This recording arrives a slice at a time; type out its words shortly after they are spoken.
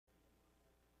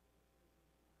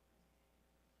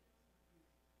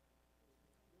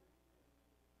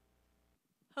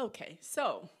Okay,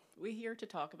 so we're here to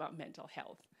talk about mental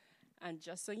health. And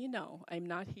just so you know, I'm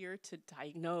not here to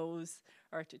diagnose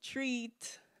or to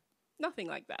treat, nothing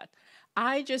like that.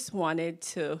 I just wanted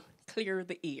to clear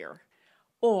the ear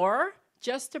or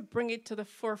just to bring it to the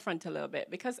forefront a little bit.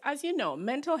 Because as you know,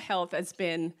 mental health has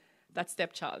been that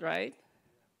stepchild, right?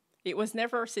 It was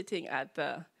never sitting at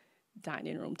the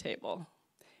dining room table,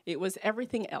 it was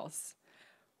everything else.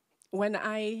 When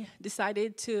I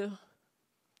decided to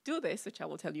do this, which I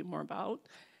will tell you more about,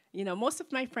 most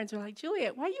of my friends were like,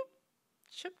 Juliet, why are you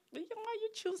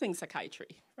choosing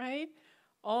psychiatry, right?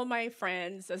 All my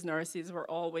friends as nurses were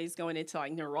always going into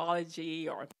like neurology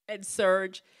or med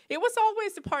surge. It was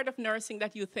always a part of nursing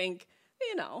that you think,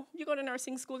 you go to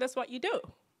nursing school, that's what you do.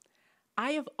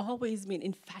 I have always been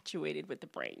infatuated with the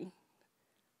brain.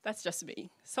 That's just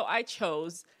me. So I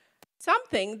chose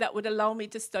something that would allow me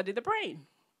to study the brain.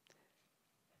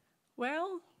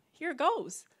 Well, here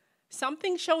goes.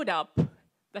 Something showed up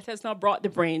that has now brought the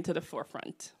brain to the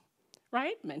forefront,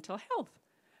 right? Mental health,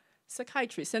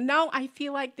 psychiatry. So now I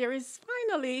feel like there is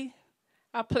finally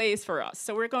a place for us.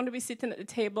 So we're going to be sitting at the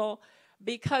table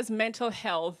because mental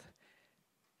health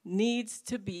needs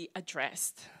to be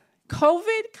addressed.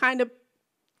 COVID kind of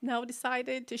now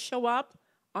decided to show up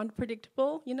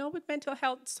unpredictable. With mental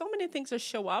health, so many things will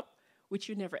show up which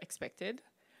you never expected.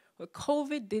 Well,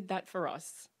 COVID did that for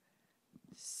us.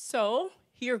 So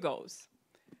here goes.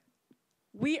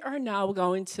 We are now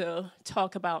going to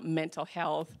talk about mental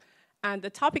health, and the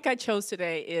topic I chose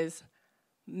today is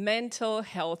mental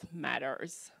health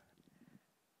matters.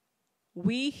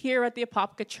 We here at the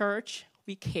Apopka Church,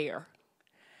 we care.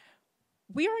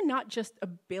 We are not just a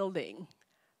building.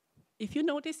 If you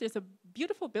notice, there's a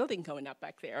beautiful building going up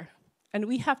back there, and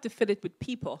we have to fill it with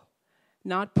people,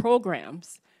 not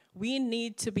programs. We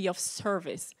need to be of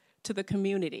service to the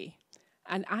community.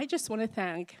 And I just want to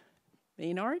thank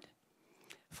Maynard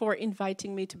for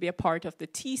inviting me to be a part of the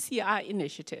TCI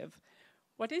initiative.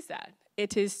 What is that?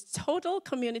 It is total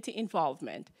community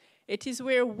involvement. It is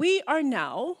where we are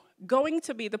now going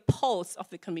to be the pulse of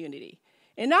the community.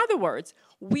 In other words,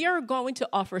 we are going to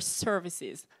offer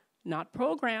services, not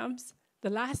programs. The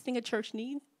last thing a church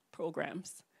needs,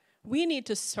 programs. We need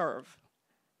to serve.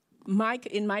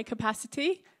 In my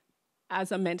capacity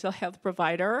as a mental health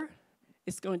provider,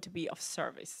 is going to be of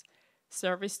service.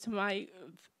 Service to my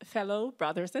fellow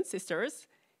brothers and sisters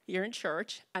here in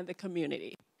church and the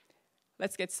community.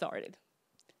 Let's get started.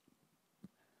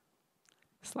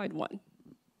 Slide 1.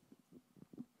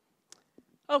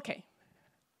 Okay,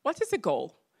 what is the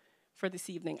goal for this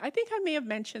evening? I think I may have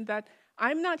mentioned that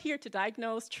I'm not here to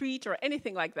diagnose, treat, or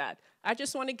anything like that. I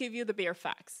just want to give you the bare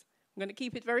facts. I'm going to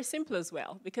keep it very simple as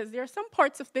well, because there are some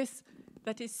parts of this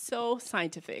that is so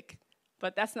scientific.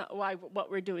 But that's not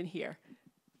what we're doing here.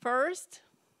 First,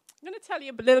 I'm going to tell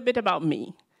you a little bit about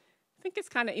me. I think it's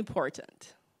kind of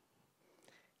important.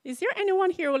 Is there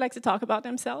anyone here who would like to talk about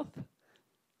themselves?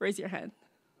 Raise your hand.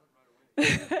 All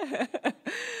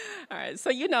right,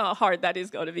 so you know how hard that is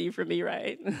going to be for me,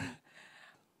 right?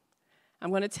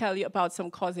 I'm going to tell you about some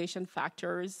causation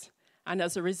factors, and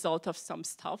as a result of some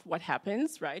stuff, what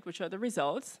happens, right? Which are the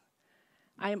results.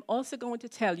 I am also going to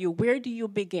tell you, where do you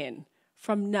begin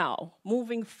from now,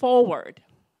 moving forward?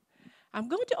 I'm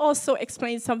going to also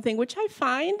explain something which I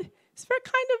find is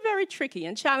very tricky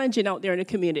and challenging out there in the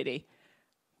community.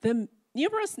 The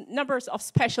numerous numbers of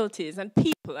specialties and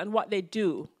people and what they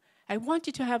do. I want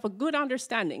you to have a good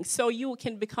understanding so you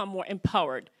can become more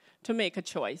empowered to make a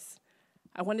choice.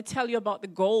 I want to tell you about the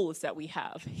goals that we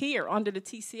have here under the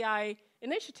TCI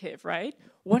initiative, right?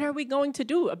 What are we going to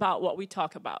do about what we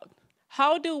talk about?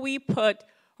 How do we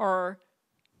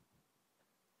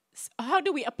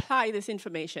apply this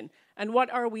information? And what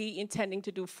are we intending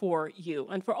to do for you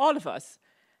and for all of us?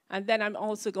 And then I'm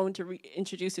also going to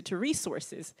introduce you to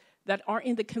resources that are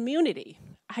in the community.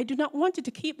 I do not want you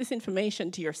to keep this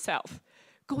information to yourself.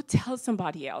 Go tell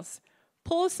somebody else.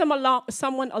 Pull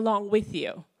someone along with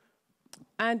you.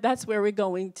 And that's where we're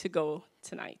going to go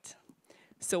tonight.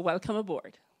 So welcome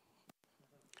aboard.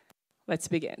 Let's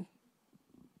begin.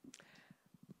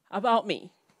 About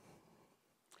me.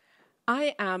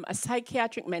 I am a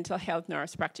psychiatric mental health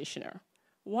nurse practitioner.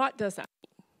 What does that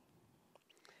mean?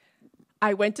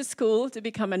 I went to school to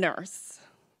become a nurse.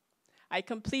 I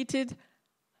completed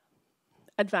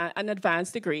an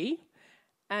advanced degree,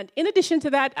 and in addition to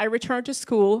that, I returned to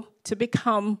school to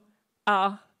become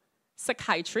a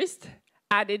psychiatrist,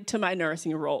 added to my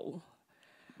nursing role.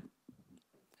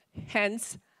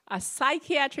 Hence, a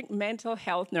psychiatric mental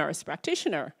health nurse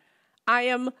practitioner. I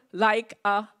am like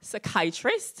a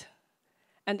psychiatrist,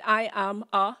 and I am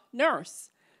a nurse.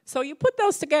 So you put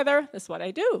those together, that's what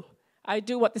I do. I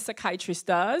do what the psychiatrist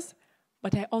does,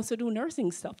 but I also do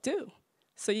nursing stuff too.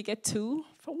 So you get 2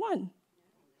 for 1.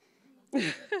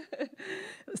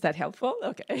 Is that helpful?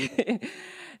 Okay.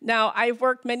 Now, I've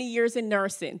worked many years in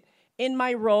nursing. In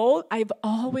my role, I've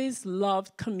always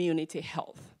loved community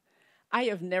health. I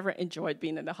have never enjoyed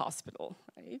being in the hospital,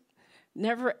 right?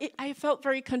 Never, I felt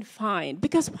very confined,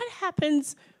 because what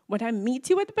happens when I meet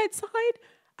you at the bedside?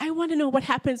 I want to know what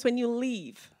happens when you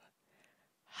leave.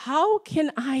 How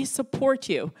can I support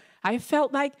you? I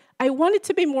felt like I wanted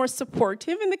to be more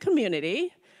supportive in the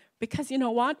community, because you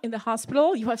know what? In the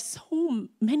hospital, you have so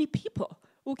many people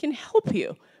who can help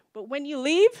you. But when you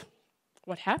leave,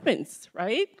 what happens,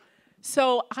 right?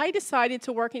 So I decided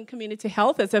to work in community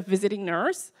health as a visiting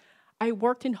nurse. I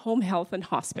worked in home health and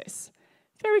hospice.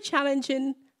 Very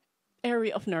challenging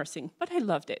area of nursing, but I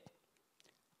loved it.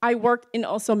 I worked in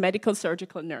also medical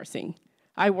surgical nursing.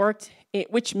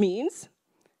 Which means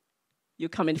you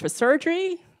come in for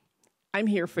surgery, I'm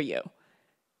here for you.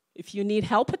 If you need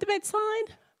help at the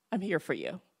bedside, I'm here for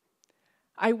you.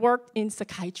 I worked in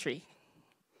psychiatry.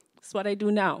 That's what I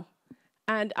do now.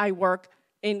 And I work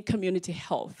in community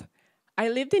health. I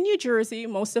lived in New Jersey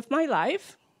most of my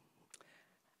life.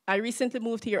 I recently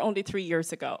moved here only 3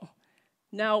 years ago.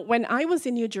 Now, when I was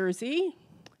in New Jersey,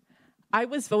 I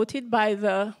was voted by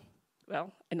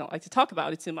well, I don't like to talk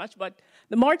about it too much, but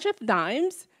the March of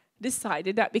Dimes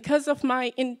decided that because of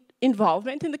my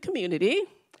involvement in the community,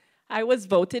 I was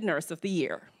voted Nurse of the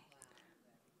Year.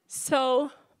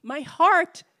 So my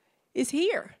heart is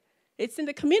here. It's in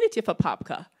the community of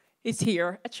Apopka. It's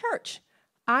here at church.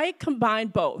 I combine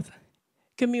both,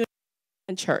 community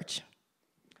and church.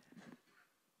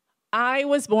 I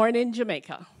was born in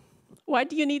Jamaica. Why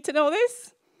do you need to know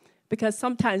this? Because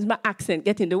sometimes my accent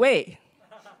gets in the way.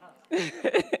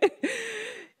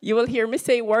 You will hear me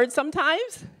say words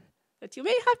sometimes that you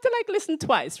may have to listen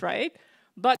twice, right?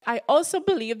 But I also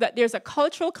believe that there's a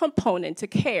cultural component to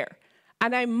care.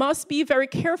 And I must be very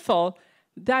careful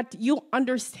that you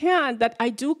understand that I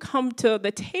do come to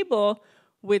the table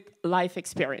with life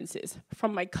experiences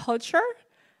from my culture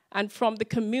and from the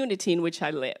community in which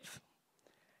I live.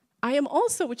 I am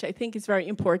also, which I think is very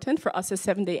important for us as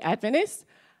Seventh-day Adventists,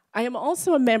 I am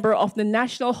also a member of the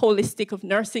National Holistic of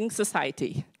Nursing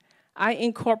Society. I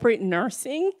incorporate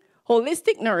nursing,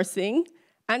 holistic nursing,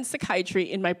 and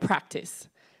psychiatry in my practice.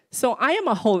 So I am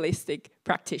a holistic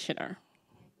practitioner.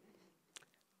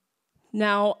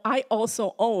 Now, I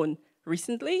also own,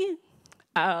 recently,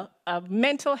 a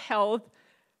mental health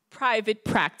private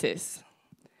practice.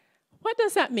 What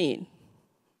does that mean?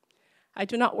 I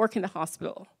do not work in the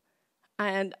hospital.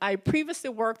 And I previously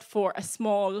worked for a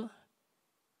small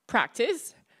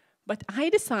practice, but I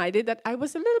decided that I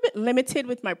was a little bit limited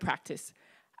with my practice.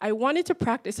 I wanted to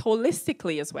practice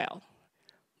holistically as well.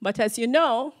 But as you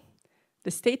know,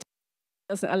 the state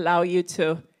doesn't allow you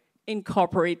to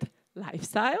incorporate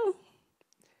lifestyle,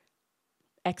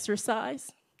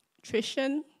 exercise,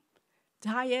 nutrition,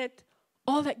 diet,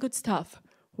 all that good stuff,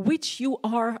 which you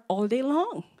are all day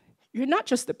long. You're not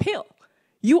just a pill.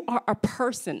 You are a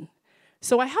person.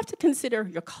 So I have to consider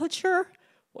your culture,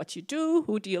 what you do,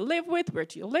 who do you live with, where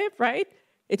do you live, right?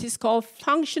 It is called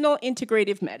functional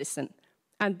integrative medicine,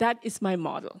 and that is my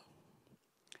model.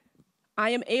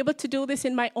 I am able to do this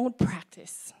in my own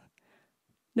practice.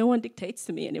 No one dictates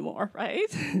to me anymore,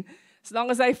 right? As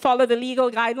long as I follow the legal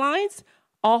guidelines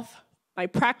of my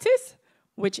practice,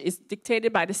 which is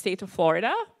dictated by the state of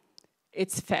Florida,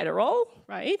 it's federal,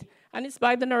 right? And it's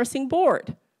by the nursing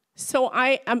board. So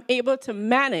I am able to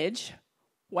manage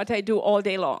what I do all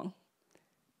day long.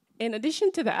 In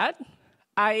addition to that,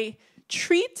 I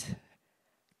treat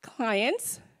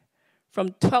clients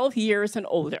from 12 years and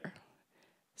older.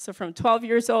 So from 12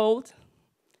 years old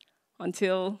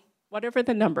until whatever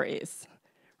the number is,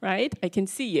 right? I can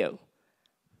see you.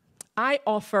 I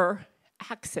offer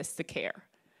access to care.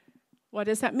 What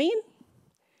does that mean?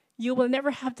 You will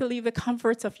never have to leave the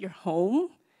comforts of your home,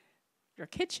 your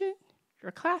kitchen,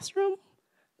 your classroom,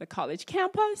 the college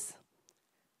campus.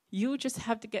 You just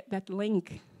have to get that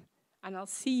link, and I'll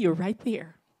see you right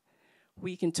there.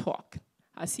 We can talk.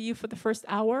 I'll see you for the first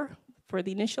hour, for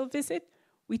the initial visit.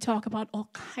 We talk about all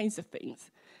kinds of things.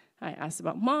 I ask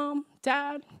about mom,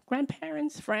 dad,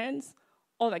 grandparents, friends,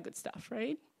 all that good stuff,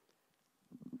 right?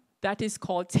 That is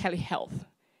called telehealth.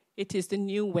 It is the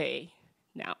new way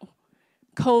now.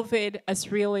 COVID has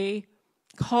really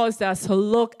caused us to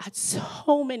look at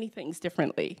so many things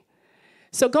differently.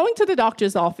 So going to the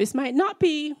doctor's office might not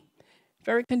be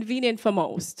very convenient for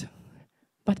most,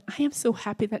 but I am so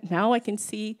happy that now I can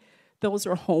see those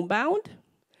who are homebound,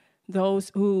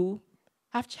 those who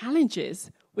have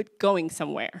challenges with going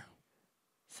somewhere.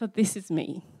 So this is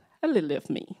me, a little of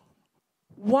me.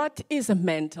 What is a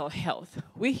mental health?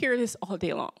 We hear this all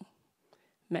day long.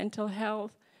 Mental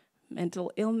health,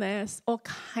 mental illness, all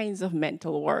kinds of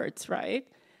mental words, right?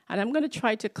 And I'm going to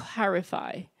try to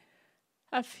clarify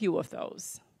a few of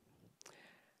those.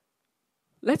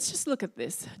 Let's just look at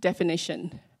this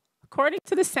definition. According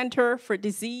to the Center for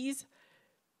Disease,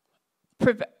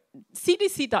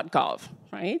 CDC.gov,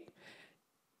 right?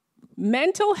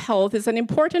 Mental health is an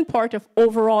important part of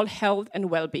overall health and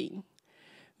well-being.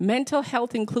 Mental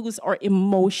health includes our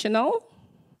emotional,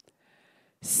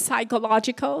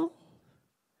 psychological,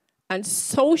 and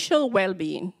social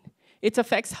well-being. It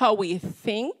affects how we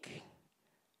think,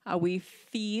 how we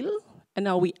feel, and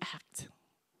how we act.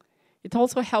 It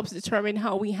also helps determine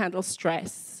how we handle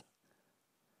stress,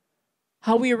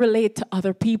 how we relate to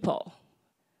other people,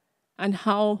 and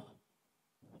how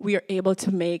we are able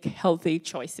to make healthy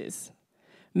choices.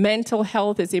 Mental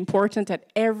health is important at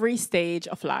every stage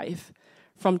of life,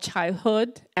 from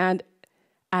childhood and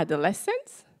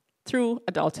adolescence through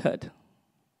adulthood.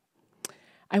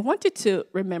 I want you to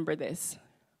remember this.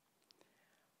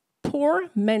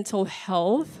 Poor mental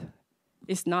health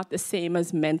is not the same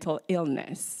as mental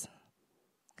illness.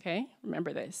 Okay,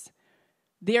 remember this.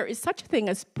 There is such a thing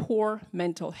as poor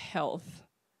mental health,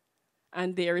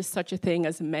 and there is such a thing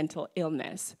as mental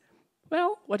illness.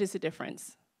 Well, what is the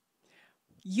difference?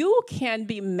 You can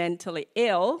be mentally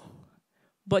ill,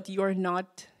 but you're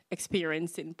not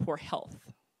experiencing poor health.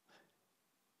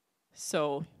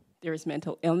 So there is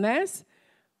mental illness,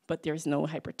 but there's no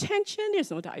hypertension,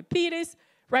 there's no diabetes,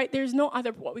 right? There's no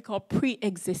other what we call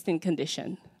pre-existing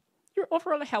condition. You're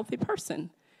overall a healthy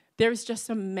person. There's just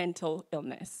a mental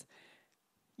illness.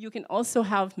 You can also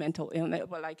have mental illness,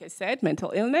 well, like I said,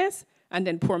 mental illness, and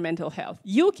then poor mental health.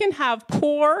 You can have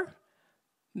poor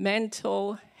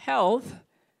mental health,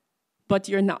 but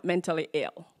you're not mentally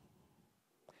ill.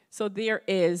 So there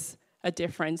is a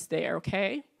difference there,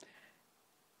 okay?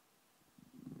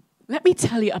 Let me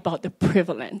tell you about the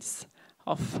prevalence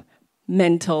of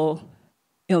mental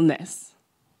illness.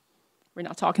 We're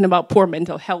not talking about poor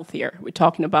mental health here. We're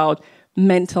talking about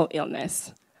mental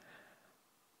illness.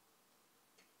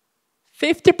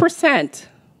 50%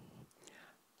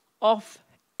 of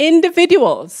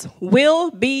individuals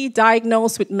will be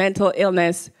diagnosed with mental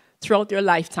illness throughout their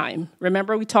lifetime.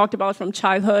 Remember we talked about from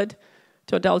childhood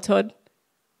to adulthood?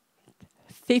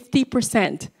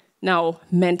 50%. Now,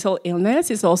 mental illness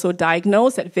is also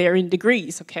diagnosed at varying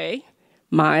degrees, okay?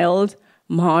 Mild,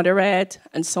 moderate,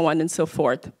 and so on and so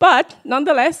forth. But,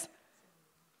 nonetheless,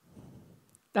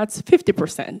 that's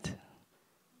 50%.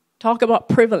 Talk about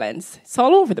prevalence. It's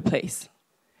all over the place.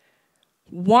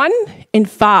 1 in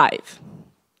 5.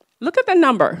 Look at the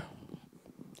number.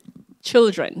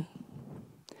 Children.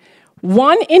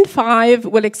 1 in 5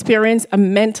 will experience a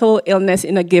mental illness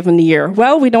in a given year.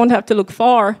 Well, we don't have to look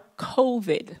far.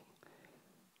 COVID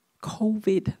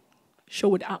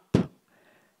showed up.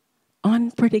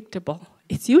 Unpredictable.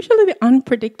 It's usually the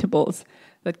unpredictables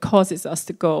that causes us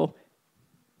to go.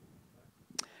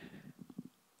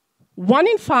 1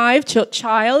 in 5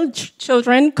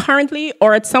 children currently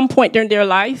or at some point during their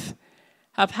life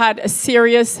have had a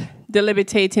serious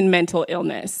debilitating mental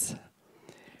illness.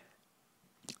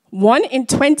 1 in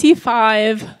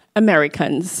 25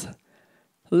 Americans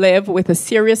live with a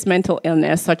serious mental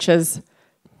illness, such as,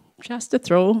 just to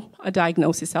throw a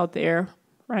diagnosis out there,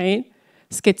 right?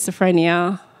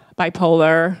 Schizophrenia,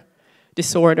 bipolar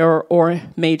disorder, or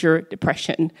major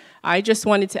depression. I just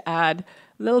wanted to add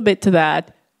a little bit to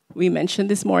that. We mentioned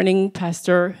this morning,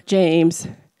 Pastor James,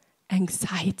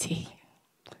 anxiety.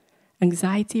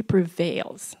 Anxiety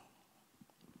prevails.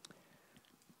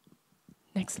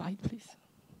 Next slide, please.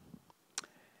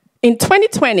 In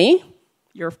 2020,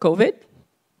 year of COVID,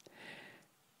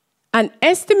 an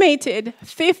estimated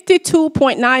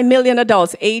 52.9 million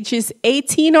adults ages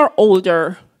 18 or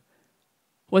older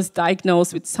was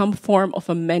diagnosed with some form of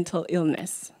a mental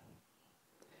illness.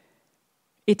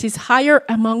 It is higher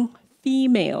among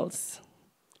females,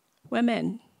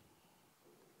 women,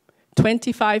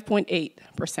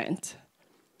 25.8%,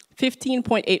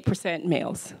 15.8%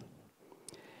 males.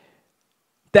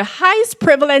 The highest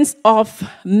prevalence of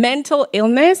mental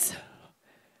illness,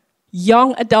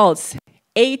 young adults,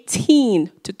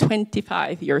 18 to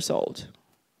 25 years old.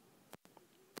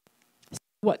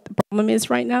 What the problem is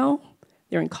right now,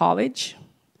 they're in college,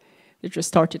 they just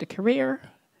started a career,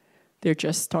 they're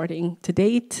just starting to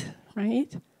date,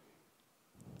 right?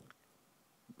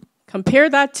 Compare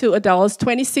that to adults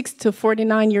 26 to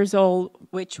 49 years old,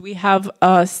 which we have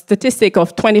a statistic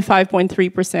of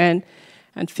 25.3%,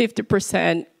 and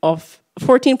 50% of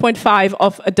 14.5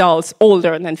 of adults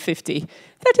older than 50.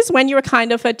 That is when you're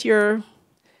kind of at your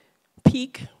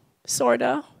peak, sort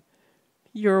of.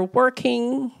 You're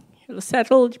working, you're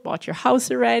settled, you bought your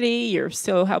house already, you're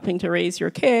still helping to raise your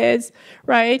kids,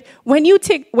 right? When you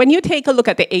take a look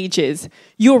at the ages,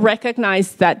 you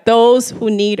recognize that those who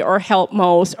need our help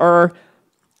most are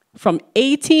from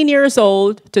 18 years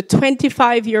old to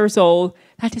 25 years old.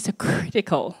 That is a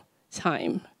critical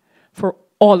time for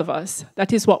all of us.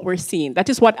 That is what we're seeing. That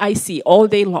is what I see all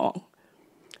day long.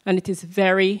 And it is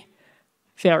very,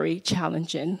 very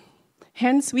challenging.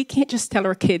 Hence, we can't just tell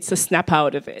our kids to snap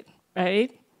out of it,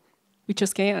 right? We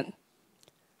just can't.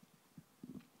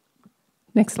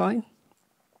 Next slide.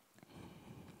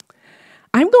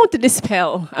 I'm going to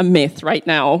dispel a myth right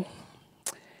now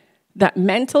that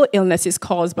mental illness is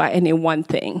caused by any one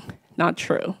thing. Not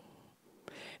true.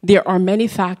 There are many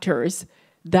factors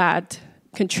that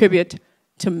contribute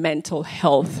to mental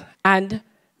health and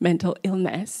mental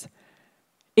illness.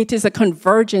 It is a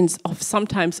convergence of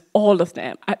sometimes all of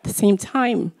them at the same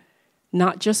time,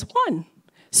 not just one.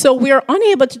 So we are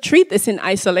unable to treat this in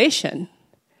isolation.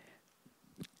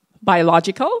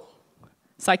 Biological,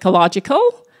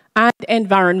 psychological, and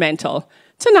environmental.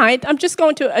 Tonight, I'm just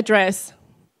going to address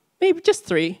maybe just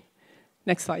 3.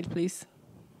 Next slide, please.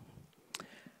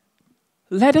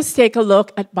 Let us take a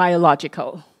look at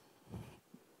biological.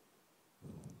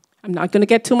 I'm not going to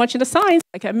get too much into science,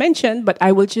 like I mentioned, but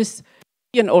I will just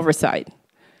an oversight.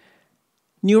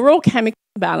 Neurochemical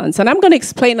imbalance, and I'm going to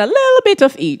explain a little bit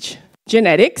of each.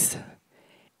 Genetics,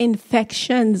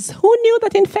 infections. Who knew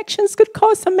that infections could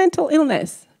cause some mental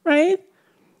illness, right?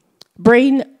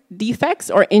 Brain defects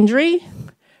or injury,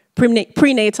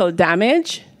 prenatal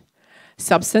damage,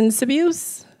 substance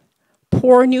abuse,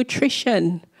 poor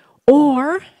nutrition,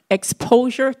 or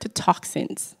exposure to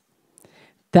toxins.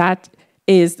 That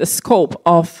is the scope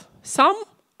of some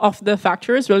of the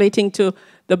factors relating to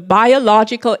the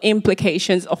biological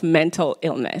implications of mental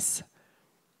illness.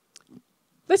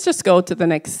 Let's just go to the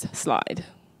next slide.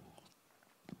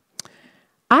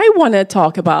 I want to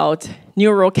talk about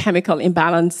neurochemical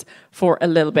imbalance for a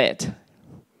little bit.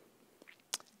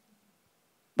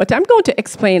 But I'm going to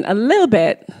explain a little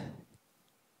bit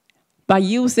by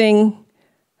using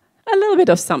a little bit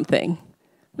of something.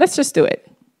 Let's just do it.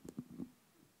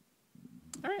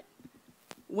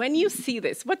 When you see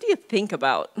this, what do you think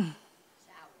about?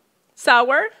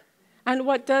 Sour. And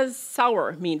what does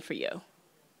sour mean for you?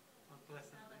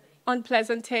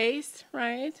 Unpleasant taste,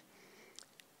 right?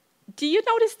 Do you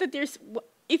notice that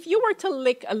if you were to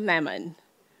lick a lemon,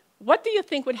 what do you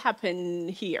think would happen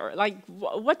here? Like,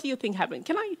 what do you think happened?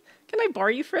 Can I borrow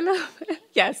you for a little bit?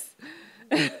 Yes.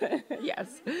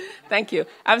 Yes. Thank you.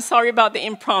 I'm sorry about the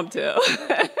impromptu.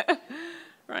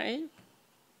 Right?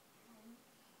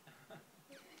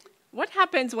 What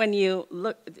happens when you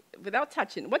look, without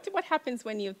touching, what happens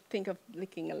when you think of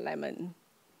licking a lemon?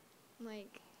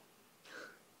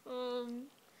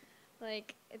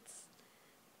 Like it's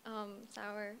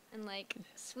sour and like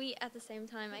sweet at the same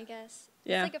time, I guess.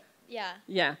 Yeah. It's like yeah.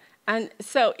 Yeah. And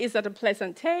so is that a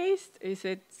pleasant taste? Is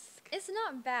it? It's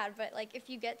not bad, but like if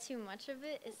you get too much of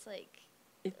it, it's like.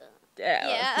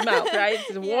 Yeah. Mouth, right?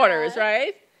 The waters,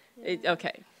 right? Yeah.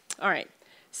 Okay. All right.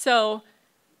 So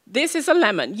this is a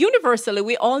lemon. Universally,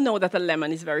 we all know that a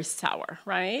lemon is very sour,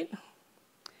 right?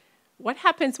 What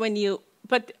happens when you,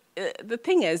 but the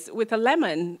thing is, with a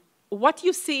lemon, what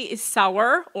you see is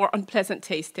sour or unpleasant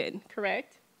tasting,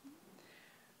 correct?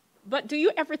 But do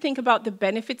you ever think about the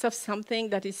benefits of something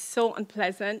that is so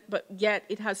unpleasant, but yet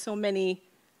it has so many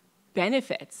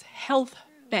benefits, health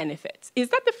benefits? Is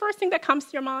that the first thing that comes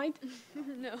to your mind?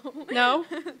 No. No?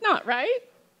 Not, right?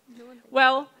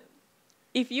 Well,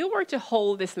 if you were to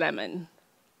hold this lemon,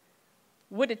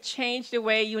 would it change the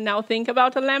way you now think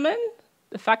about a lemon?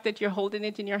 The fact that you're holding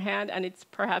it in your hand and it's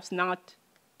perhaps not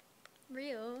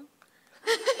real.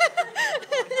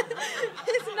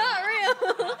 It's not real.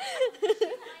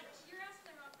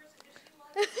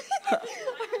 I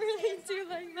really do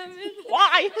like lemon.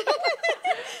 Why?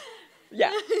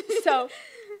 Yeah. So,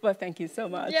 well, thank you so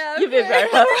much. Yeah, You've been very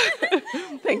helpful.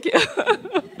 Thank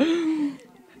you.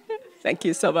 Thank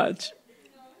you so much.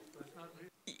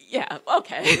 Yeah,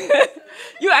 okay.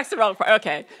 You asked the wrong part.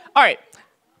 Okay. All right.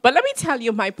 But let me tell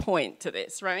you my point to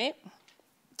this, right?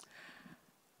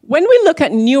 When we look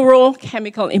at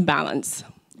neurochemical imbalance,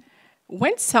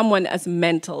 when someone has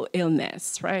mental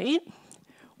illness, right,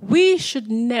 we should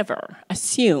never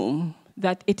assume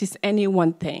that it is any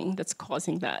one thing that's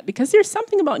causing that. Because there's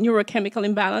something about neurochemical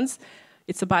imbalance.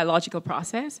 It's a biological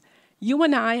process. You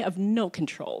and I have no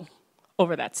control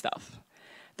over that stuff.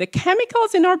 The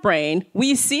chemicals in our brain,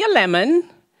 we see a lemon,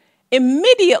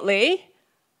 Immediately,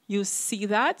 you see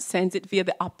that, sends it via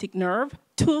the optic nerve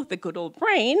to the good old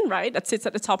brain, right, that sits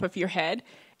at the top of your head.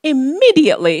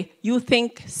 Immediately, you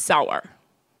think sour,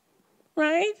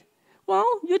 right? Well,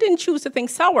 you didn't choose to think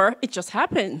sour, it just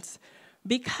happens.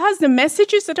 Because the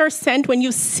messages that are sent when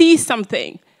you see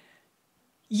something,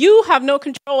 you have no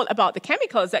control about the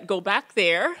chemicals that go back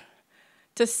there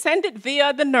to send it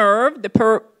via the nerve,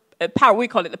 we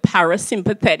call it the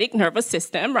parasympathetic nervous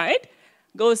system, right?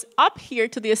 Goes up here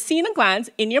to the acina glands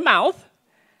in your mouth.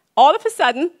 All of a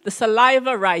sudden, the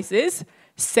saliva rises.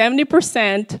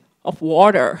 70% of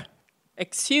water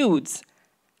exudes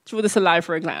through the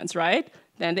salivary glands, right?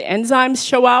 Then the enzymes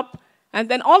show up, and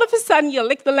then all of a sudden you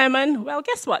lick the lemon. Well,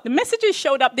 guess what? The messages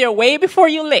showed up there way before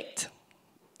you licked,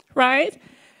 right?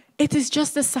 It is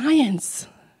just a science.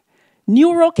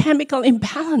 Neurochemical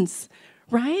imbalance,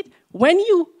 right? When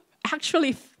you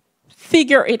actually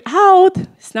figure it out,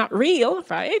 it's not real,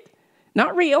 right?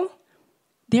 Not real.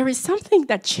 There is something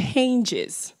that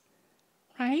changes,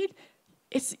 right?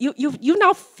 You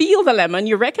now feel the lemon,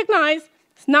 you recognize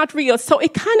it's not real, so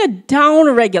it kind of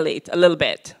down-regulates a little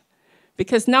bit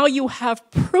because now you have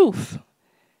proof.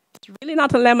 It's really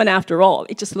not a lemon after all,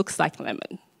 it just looks like a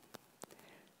lemon.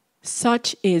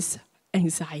 Such is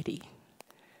anxiety.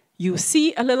 You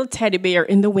see a little teddy bear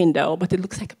in the window, but it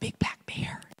looks like a big black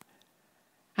bear.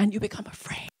 And you become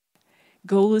afraid.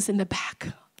 Goes in the back,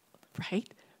 right?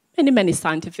 Many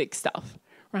scientific stuff,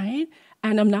 right?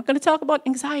 And I'm not going to talk about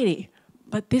anxiety,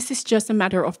 but this is just a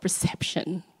matter of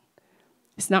perception.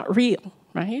 It's not real,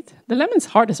 right? The lemon's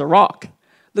hard as a rock.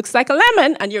 Looks like a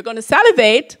lemon, and you're going to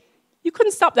salivate. You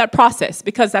couldn't stop that process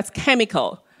because that's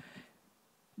chemical.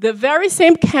 The very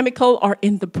same chemical are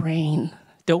in the brain.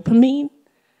 Dopamine,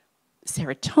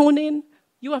 serotonin,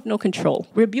 you have no control.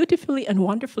 We're beautifully and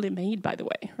wonderfully made, by the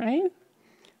way, right?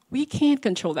 We can't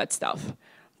control that stuff.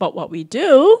 But what we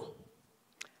do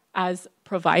as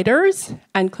providers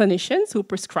and clinicians who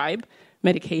prescribe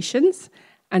medications,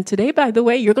 and today, by the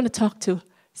way, you're going to talk to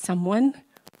someone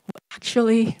who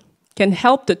actually can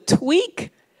help to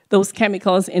tweak those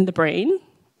chemicals in the brain.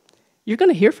 You're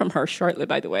going to hear from her shortly,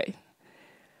 by the way.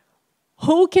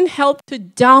 Who can help to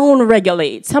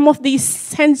down-regulate some of these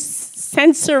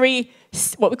sensory,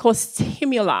 what we call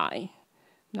stimuli. I'm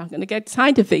not going to get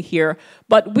scientific here,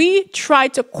 but we try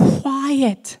to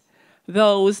quiet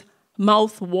those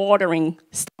mouth-watering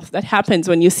stuff that happens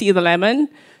when you see the lemon,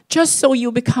 just so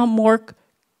you become more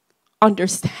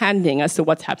understanding as to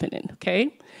what's happening,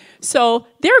 okay? So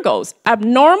there goes.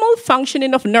 Abnormal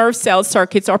functioning of nerve cells,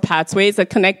 circuits, or pathways that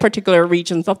connect particular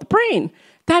regions of the brain.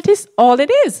 That is all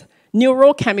it is,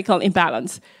 neurochemical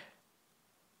imbalance.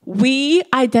 We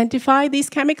identify these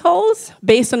chemicals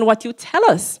based on what you tell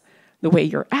us, the way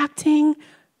you're acting,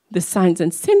 the signs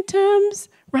and symptoms,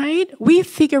 right? We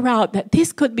figure out that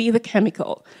this could be the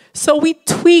chemical. So we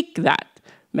tweak that.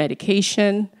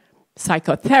 Medication,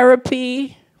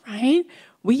 psychotherapy, right?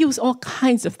 We use all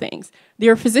kinds of things.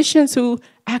 There are physicians who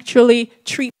actually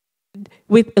treat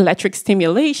with electric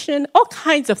stimulation, all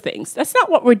kinds of things. That's not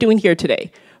what we're doing here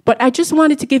today. But I just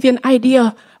wanted to give you an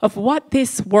idea of what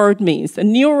this word means, a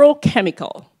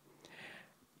neurochemical.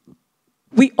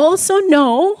 We also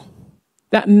know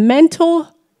that mental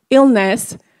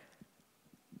illness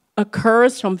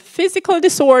occurs from physical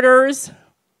disorders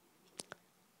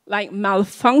like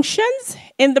malfunctions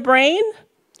in the brain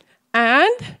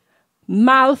and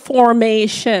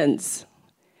malformations.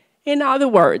 In other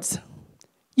words,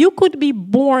 you could be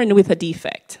born with a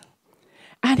defect,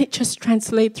 and it just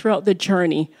translates throughout the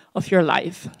journey of your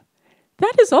life.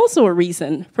 That is also a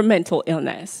reason for mental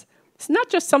illness. It's not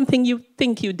just something you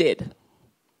think you did.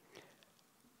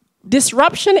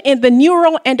 Disruption in the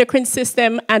neuroendocrine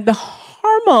system and the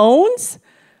hormones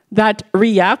that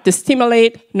react to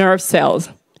stimulate nerve cells.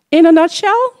 In a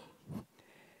nutshell,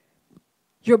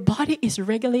 your body is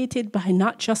regulated by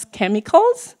not just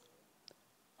chemicals,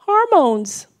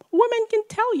 hormones. Women can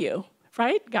tell you,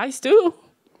 right? Guys do.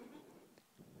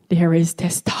 There is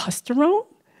testosterone,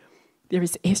 there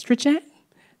is estrogen,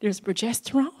 there's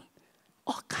progesterone,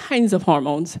 all kinds of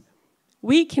hormones.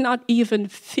 We cannot even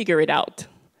figure it out.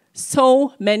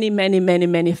 So many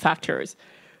factors.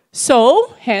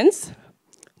 So, hence,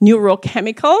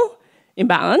 neurochemical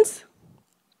imbalance,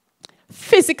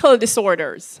 physical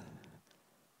disorders,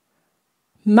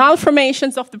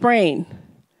 malformations of the brain,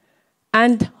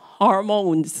 and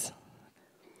hormones.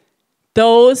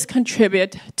 Those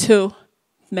contribute to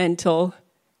mental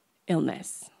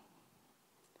illness.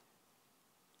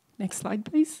 Next slide,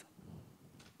 please.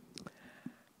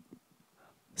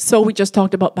 So we just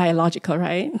talked about biological,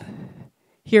 right?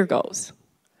 Here goes.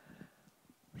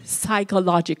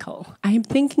 psychological. I'm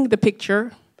thinking the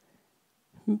picture,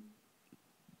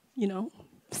 you know,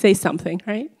 say something,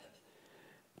 right?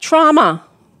 Trauma.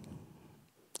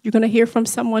 You're going to hear from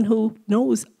someone who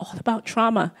knows all about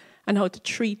trauma and how to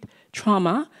treat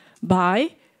trauma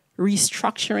by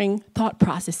restructuring thought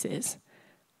processes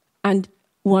and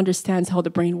who understands how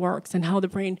the brain works and how the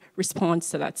brain responds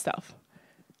to that stuff.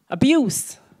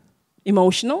 Abuse,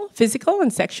 emotional, physical,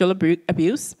 and sexual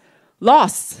abuse.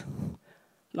 Loss,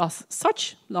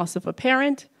 loss of a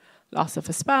parent, loss of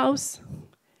a spouse.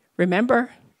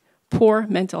 Remember, poor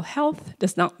mental health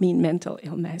does not mean mental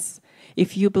illness.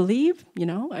 If you believe, you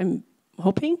know, I'm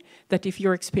hoping that if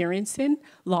you're experiencing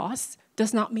loss,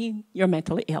 does not mean you're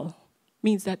mentally ill. It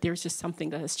means that there's just something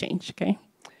that has changed, okay?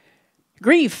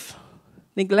 Grief,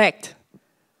 neglect,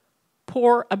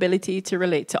 poor ability to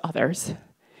relate to others.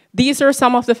 These are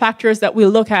some of the factors that we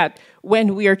look at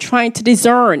when we are trying to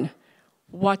discern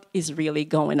what is really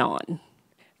going on.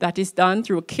 That is done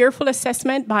through a careful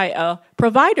assessment by a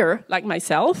provider like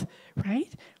myself,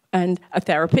 right? And a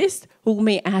therapist who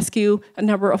may ask you a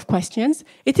number of questions.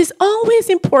 It is always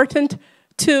important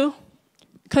to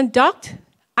conduct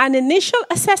an initial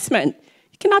assessment.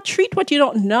 You cannot treat what you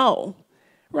don't know,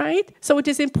 right? So it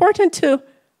is important to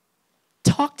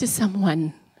talk to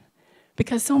someone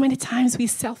because so many times we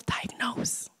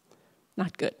self-diagnose.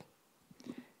 Not good.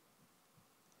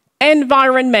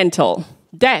 Environmental,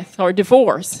 death or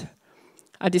divorce,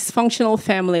 a dysfunctional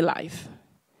family life.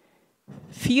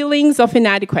 Feelings of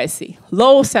inadequacy,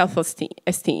 low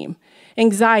self-esteem,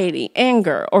 anxiety,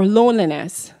 anger, or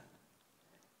loneliness.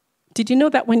 Did you know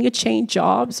that when you change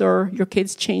jobs or your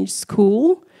kids change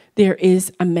school, there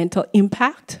is a mental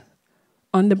impact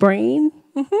on the brain?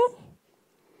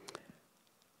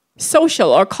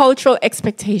 Social or cultural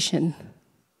expectation.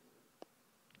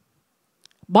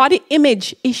 Body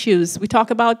image issues. We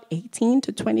talk about 18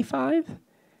 to 25.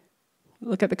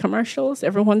 Look at the commercials.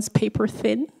 Everyone's paper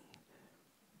thin.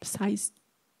 Size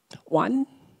 1,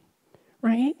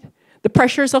 right? The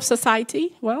pressures of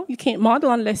society. Well, you can't model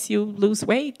unless you lose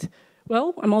weight.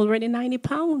 Well, I'm already 90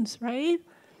 pounds, right?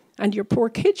 And your poor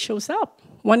kid shows up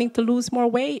wanting to lose more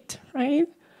weight, right?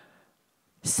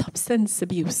 Substance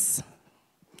abuse.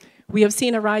 We have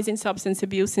seen a rise in substance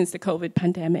abuse since the COVID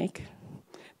pandemic.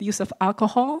 The use of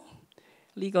alcohol,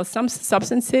 legal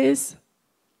substances,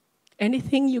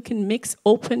 anything you can mix,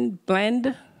 open,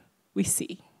 blend, we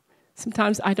see.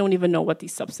 Sometimes I don't even know what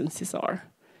these substances are.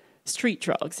 Street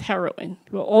drugs, heroin,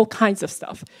 well, all kinds of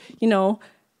stuff. You know,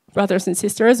 brothers and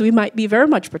sisters, we might be very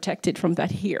much protected from that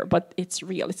here, but it's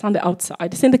real. It's on the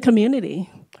outside. It's in the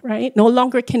community, right? No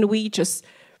longer can we just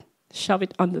shove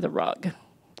it under the rug.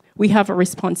 We have a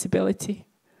responsibility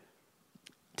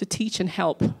to teach and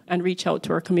help and reach out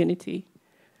to our community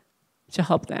to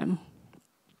help them.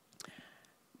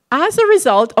 As a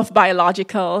result of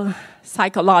biological,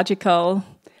 psychological,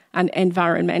 and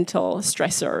environmental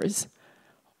stressors,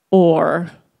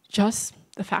 or just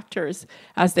the factors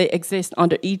as they exist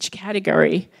under each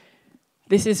category,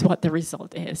 this is what the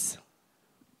result is.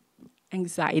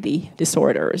 Anxiety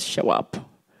disorders show up.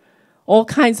 All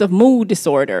kinds of mood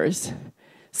disorders,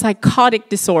 psychotic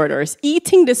disorders,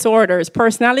 eating disorders,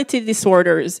 personality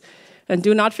disorders, and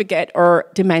do not forget our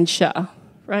dementia,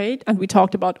 right? And we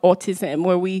talked about autism,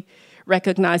 where we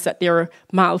recognize that there are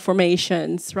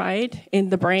malformations, right, in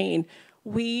the brain.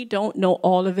 We don't know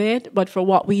all of it, but for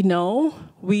what we know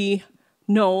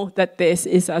that this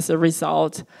is as a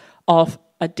result of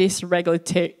a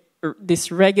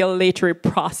dysregulatory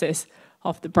process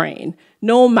of the brain,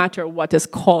 no matter what has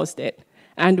caused it.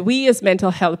 And we as mental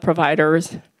health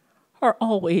providers are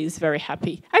always very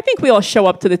happy. I think we all show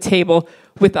up to the table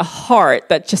with a heart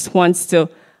that just wants to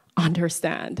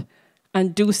understand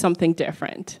and do something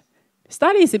different. It's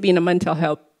not easy being a mental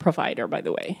health provider, by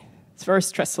the way. It's a very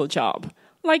stressful job,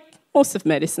 like most of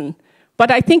medicine.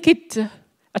 But I think it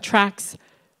attracts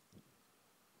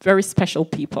very special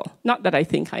people. Not that I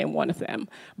think I am one of them,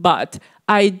 but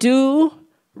I do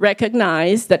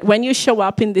recognize that when you show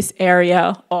up in this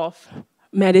area of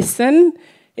medicine,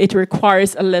 it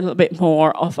requires a little bit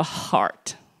more of a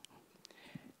heart.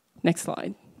 Next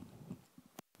slide.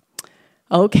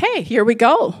 Okay, here we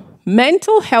go.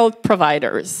 Mental health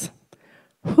providers.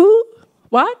 Who?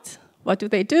 What? What do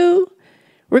they do?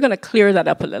 We're going to clear that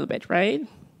up a little bit, right?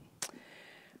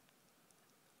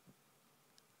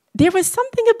 There was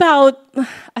something about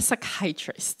a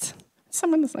psychiatrist.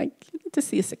 Someone was like, you need to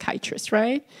see a psychiatrist,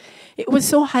 right? It was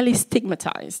so highly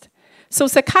stigmatized. So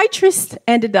psychiatrists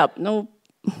ended up,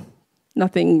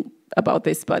 nothing about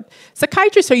this, but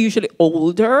psychiatrists are usually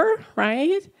older,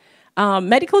 right?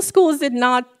 Medical schools did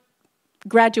not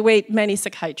graduate many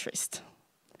psychiatrists.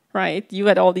 right? You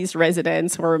had all these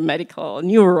residents who were medical,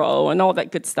 neuro, and all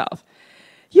that good stuff.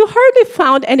 You hardly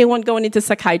found anyone going into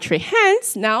psychiatry.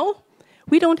 Hence, now,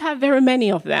 we don't have very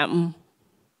many of them.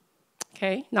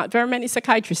 Okay? Not very many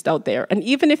psychiatrists out there. And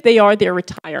even if they are, they're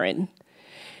retiring.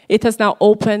 It has now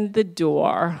opened the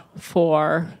door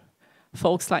for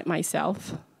folks like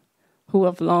myself who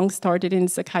have long started in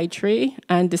psychiatry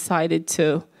and decided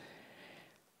to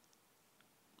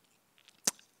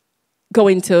go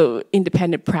into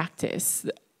independent practice.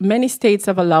 Many states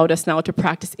have allowed us now to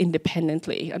practice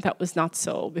independently, and that was not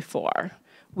so before.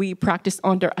 We practiced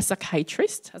under a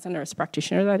psychiatrist, as a nurse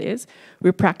practitioner, that is.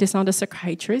 We practiced under a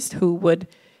psychiatrist who would,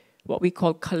 what we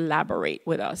call, collaborate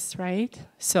with us, right?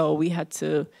 So we had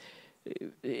to,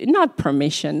 not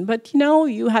permission, but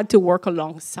you had to work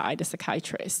alongside a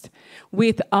psychiatrist.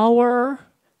 With our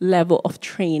level of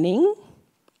training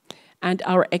and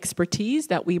our expertise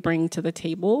that we bring to the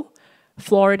table,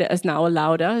 Florida has now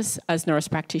allowed us as nurse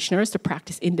practitioners to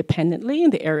practice independently in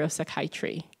the area of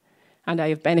psychiatry. And I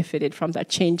have benefited from that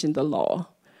change in the law.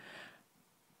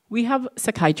 We have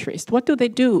psychiatrists. What do?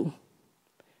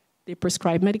 They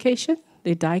prescribe medication,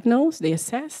 they diagnose, they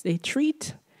assess, they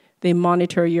treat, they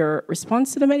monitor your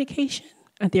response to the medication,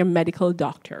 and they're medical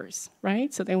doctors,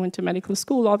 right? So they went to medical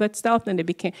school, all that stuff, then they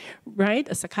became, right,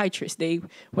 a psychiatrist. They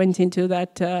went into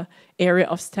that area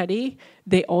of study.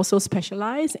 They also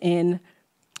specialize in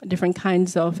different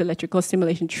kinds of electrical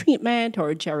stimulation treatment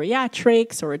or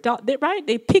geriatrics or adult, right?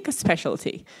 They pick a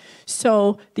specialty.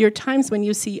 So there are times when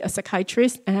you see a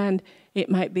psychiatrist and it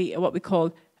might be what we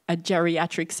call a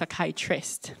geriatric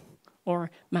psychiatrist, or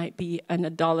might be an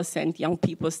adolescent young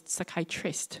people's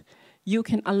psychiatrist. You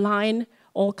can align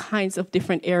all kinds of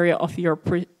different area of your,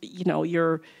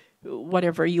 your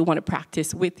whatever you want to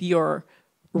practice with your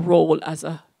role as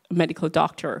a medical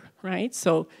doctor, right?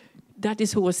 So that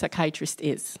is who a psychiatrist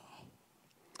is.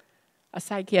 A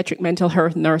psychiatric mental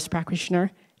health nurse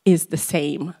practitioner is the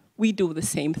same. We do the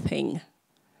same thing.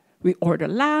 We order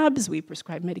labs, we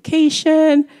prescribe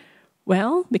medication.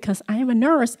 Well, because I am a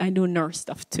nurse, I do nurse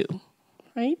stuff too,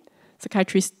 right?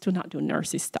 Psychiatrists do not do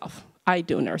nursey stuff. I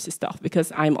do nursey stuff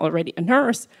because I'm already a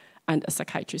nurse and a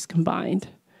psychiatrist combined.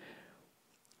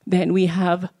 Then we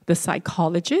have the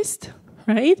psychologist,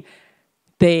 right?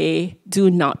 They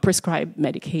do not prescribe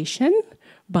medication,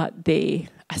 but they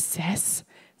assess,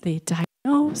 they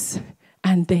diagnose,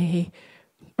 and they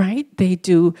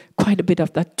do quite a bit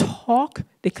of the talk.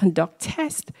 They conduct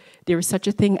tests. There is such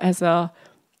a thing as a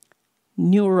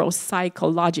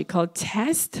neuropsychological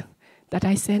test that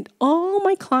I sent all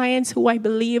my clients who I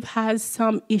believe has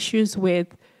some issues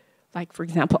with, like, for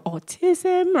example,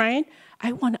 autism, right?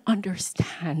 I want to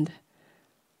understand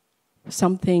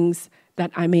some things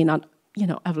that I may not,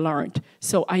 have learned.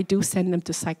 So I do send them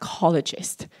to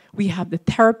psychologists. We have the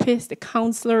therapists, the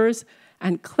counselors,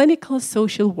 and clinical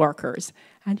social workers.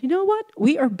 And you know what?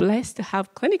 We are blessed to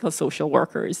have clinical social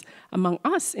workers among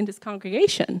us in this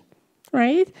congregation,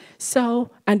 right?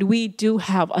 So, and we do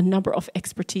have a number of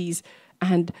expertise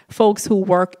and folks who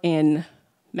work in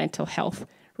mental health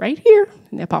right here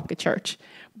in the Apopka Church.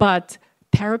 But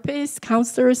therapists,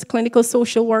 counselors, clinical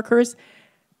social workers,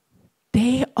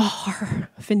 they are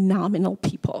phenomenal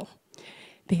people.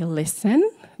 They listen,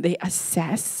 they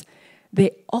assess,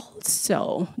 they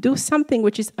also do something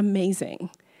which is amazing.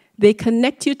 They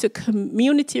connect you to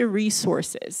community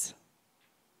resources.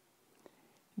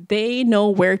 They know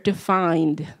where to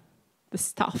find the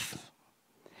stuff.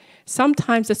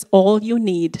 Sometimes that's all you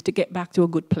need to get back to a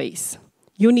good place.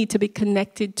 You need to be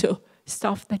connected to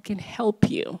stuff that can help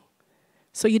you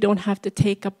so you don't have to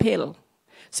take a pill,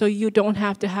 so you don't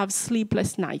have to have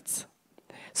sleepless nights,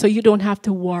 so you don't have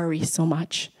to worry so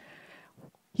much.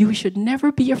 You should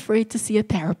never be afraid to see a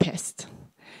therapist.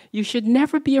 You should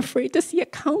never be afraid to see a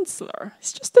counselor.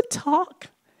 It's just a talk.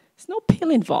 There's no pill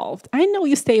involved. I know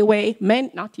you stay away,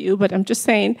 not you, but I'm just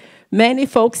saying, many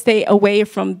folks stay away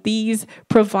from these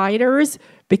providers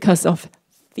because of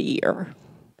fear.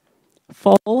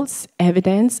 False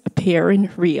evidence appearing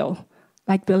real,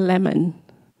 like the lemon.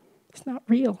 It's not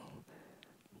real.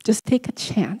 Just take a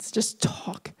chance, just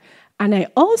talk. And I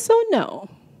also know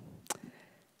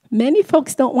many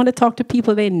folks don't want to talk to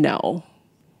people they know.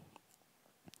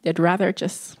 They'd rather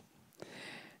just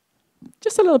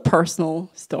a little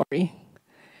personal story.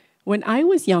 When I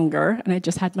was younger and I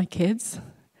just had my kids,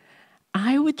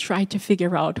 I would try to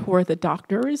figure out who are the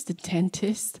doctors, the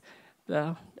dentists,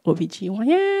 the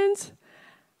OBGYNs.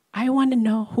 I want to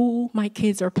know who my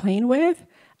kids are playing with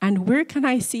and where can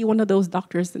I see one of those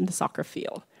doctors in the soccer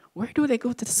field? Where do they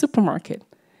go to the supermarket?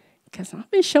 Because I've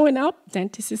been showing up,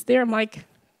 dentist is there, I'm like,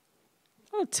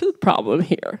 oh, tooth problem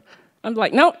here. I'm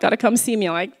like, no, gotta come see me.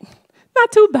 I'm like,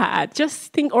 not too bad.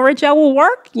 Just think Oragel will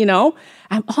work, you know.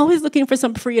 I'm always looking for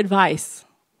some free advice,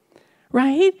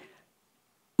 right?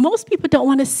 Most people don't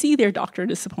want to see their doctor in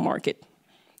the supermarket.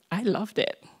 I loved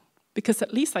it because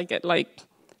at least I get like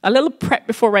a little prep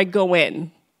before I go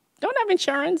in. Don't have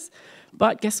insurance,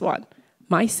 but guess what?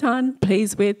 My son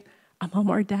plays with a mom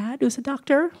or dad who's a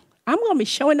doctor. I'm going to be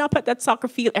showing up at that soccer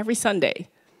field every Sunday.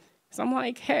 So I'm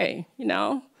like, hey, you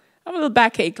know, I have a little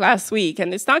backache last week,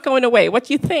 and it's not going away. What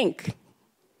do you think?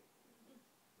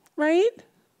 Right?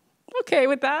 Okay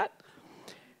with that?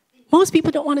 Most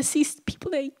people don't want to see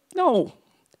people they know.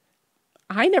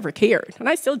 I never cared, and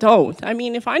I still don't. I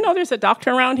mean, if I know there's a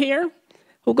doctor around here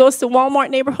who goes to Walmart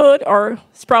neighborhood or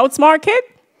Sprouts Market,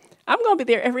 I'm going to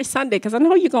be there every Sunday because I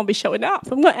know you're going to be showing up.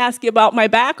 I'm going to ask you about my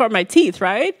back or my teeth,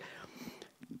 right?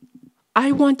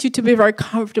 I want you to be very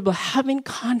comfortable having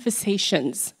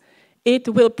conversations.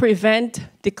 It will prevent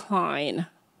decline.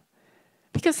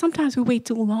 Because sometimes we wait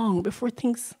too long before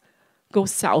things go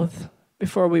south,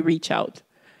 before we reach out.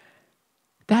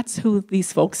 That's who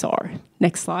these folks are.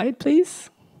 Next slide, please.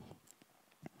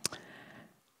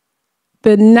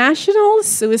 The National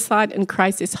Suicide and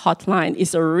Crisis Hotline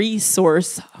is a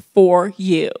resource for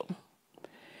you.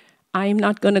 I'm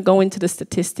not going to go into the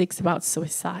statistics about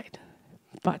suicide,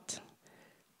 but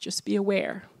just be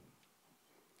aware.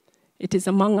 It is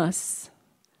among us,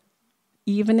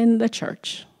 even in the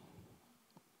church.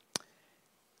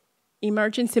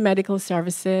 Emergency medical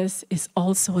services is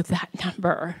also that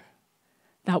number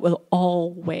that will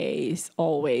always,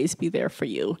 always be there for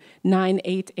you.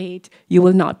 988, you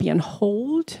will not be on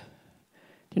hold.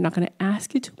 They're not going to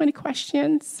ask you too many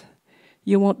questions.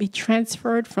 You won't be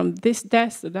transferred from this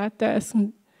desk to that desk.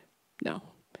 No,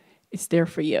 it's there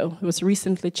for you. It was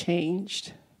recently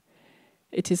changed.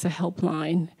 It is a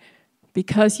helpline.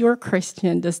 Because you're a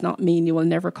Christian does not mean you will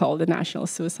never call the National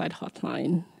Suicide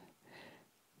Hotline.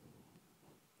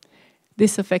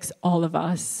 This affects all of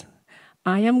us.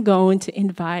 I am going to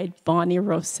invite Bonnie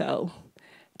Rousseau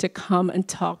to come and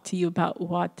talk to you about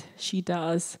what she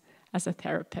does as a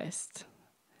therapist.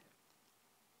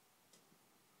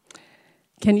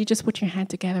 Can you just put your hand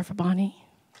together for Bonnie?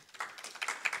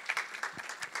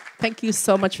 Thank you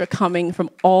so much for coming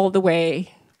from all the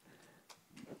way.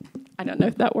 I don't know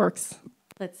if that works.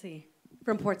 Let's see.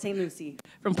 From Port St. Lucie.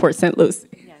 From Port St. Lucie.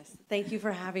 Yes. Thank you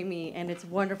for having me, and it's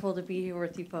wonderful to be here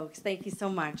with you folks. Thank you so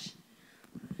much.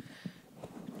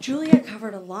 Juliet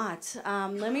covered a lot.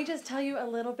 Let me just tell you a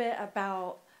little bit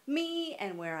about me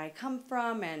and where I come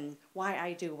from and why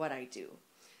I do what I do.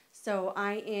 So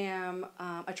I am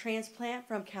a transplant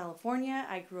from California.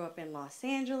 I grew up in Los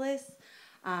Angeles.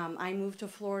 I moved to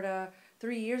Florida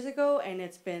 3 years ago, and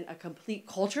it's been a complete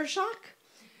culture shock.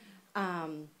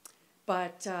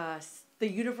 But the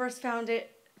universe found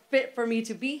it fit for me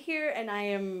to be here, and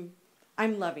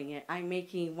I'm loving it. I'm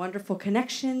making wonderful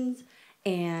connections,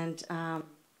 and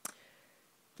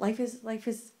life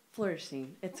is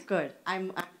flourishing. It's good.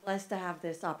 I'm blessed to have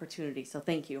this opportunity, so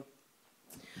thank you.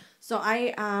 So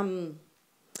I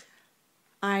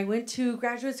went to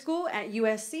graduate school at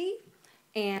USC,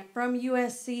 and from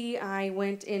USC I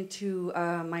went into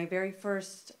my very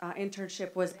first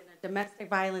internship was in a domestic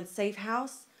violence safe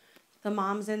house. The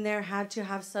moms in there had to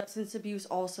have substance abuse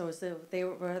also, so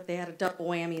they had a double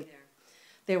whammy there.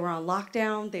 They were on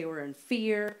lockdown, they were in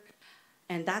fear,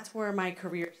 and that's where my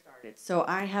career started. So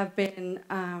I have been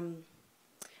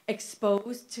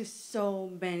exposed to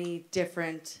so many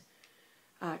different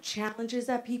challenges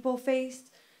that people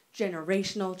faced,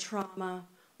 generational trauma,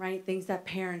 right? Things that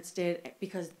parents did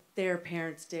because their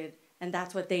parents did, and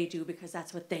that's what they do because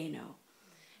that's what they know.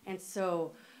 And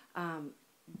so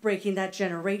breaking that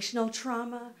generational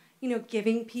trauma, you know,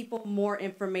 giving people more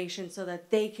information so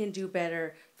that they can do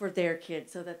better for their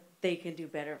kids, so that they can do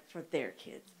better for their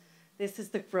kids. This is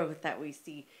the growth that we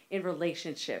see in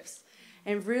relationships.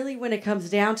 And really when it comes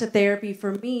down to therapy,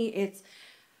 for me, it's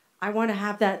I want to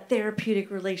have that therapeutic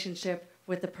relationship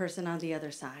with the person on the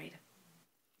other side.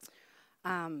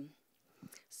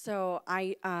 So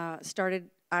I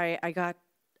got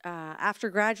after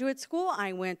graduate school,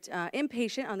 I went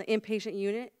inpatient on the inpatient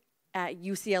unit at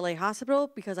UCLA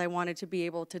Hospital because I wanted to be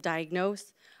able to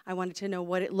diagnose. I wanted to know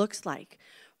what it looks like.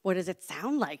 What does it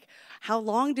sound like? How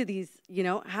long do these,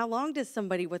 how long does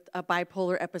somebody with a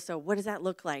bipolar episode, what does that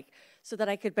look like? So that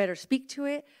I could better speak to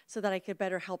it, so that I could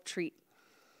better help treat.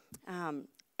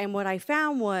 And what I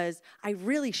found was I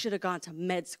really should have gone to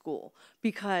med school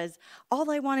because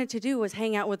all I wanted to do was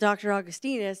hang out with Dr.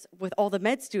 Augustinus with all the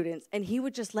med students, and he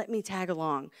would just let me tag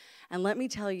along. And let me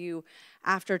tell you,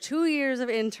 after 2 years of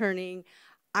interning,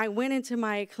 I went into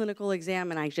my clinical exam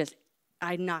and I just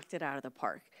I knocked it out of the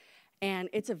park. And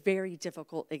it's a very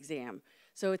difficult exam.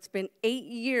 So it's been 8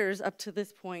 years up to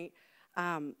this point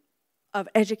of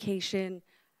education.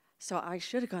 So I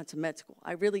should have gone to med school,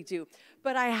 I really do.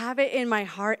 But I have it in my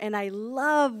heart, and I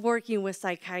love working with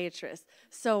psychiatrists.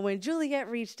 So when Juliet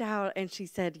reached out and she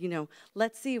said, you know,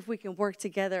 let's see if we can work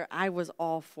together, I was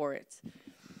all for it.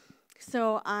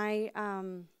 So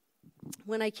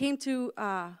when I came to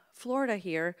Florida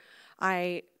here,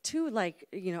 I too, like,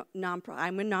 you know,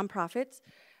 I'm in nonprofits,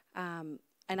 and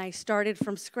I started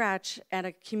from scratch at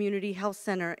a community health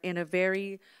center in a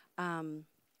very,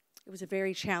 it was a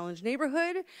very challenged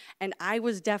neighborhood, and I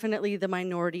was definitely the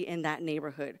minority in that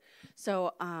neighborhood.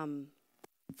 So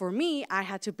for me, I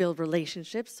had to build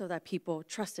relationships so that people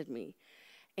trusted me.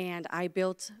 And I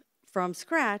built from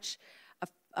scratch,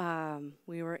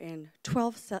 we were in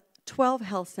 12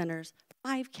 health centers,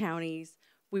 5 counties.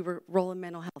 We were rolling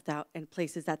mental health out in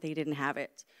places that they didn't have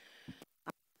it.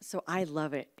 So I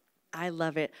love it. I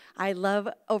love it. I love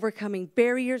overcoming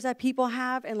barriers that people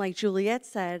have. And like Juliet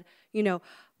said, you know,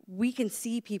 we can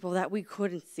see people that we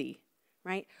couldn't see,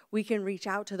 right? We can reach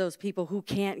out to those people who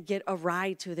can't get a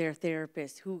ride to their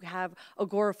therapist, who have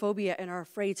agoraphobia and are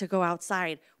afraid to go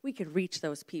outside. We could reach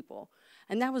those people.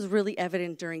 And that was really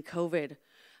evident during COVID.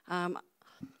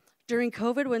 During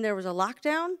COVID, when there was a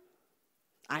lockdown,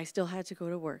 I still had to go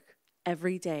to work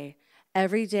every day,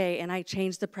 and I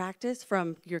changed the practice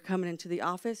from you're coming into the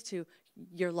office to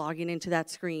you're logging into that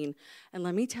screen. And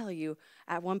let me tell you,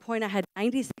 at one point I had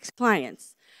 96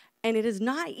 clients, and it is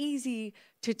not easy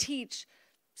to teach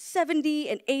 70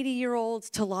 and 80-year-olds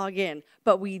to log in,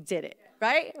 but we did it,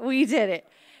 right? We did it.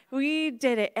 We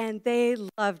did it, and they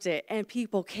loved it. And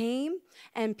people came,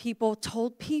 and people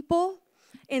told people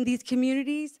in these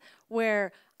communities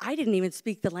where I didn't even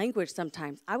speak the language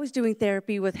sometimes. I was doing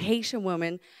therapy with Haitian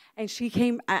women, and she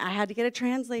came, I had to get a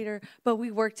translator, but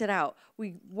we worked it out.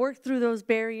 We worked through those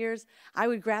barriers. I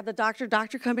would grab the doctor,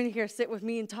 come in here, sit with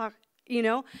me and talk, you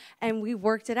know, and we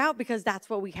worked it out because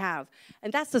that's what we have.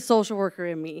 And that's the social worker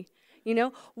in me, you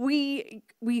know. We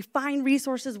find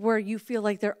resources where you feel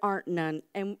like there aren't none,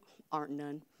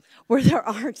 where there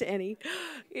aren't any.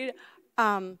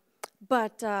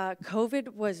 But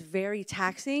COVID was very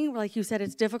taxing. Like you said,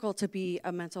 it's difficult to be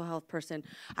a mental health person.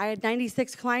 I had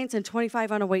 96 clients and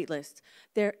 25 on a wait list.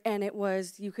 And it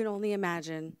was, you can only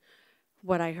imagine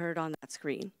what I heard on that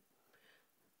screen.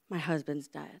 My husband's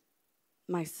died.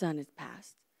 My son is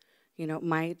passed. You know,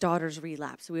 my daughter's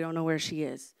relapsed. We don't know where she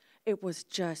is. It was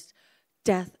just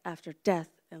death after death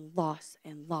and loss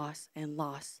and loss and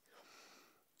loss.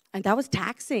 And that was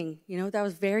taxing, you know, that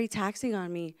was very taxing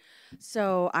on me.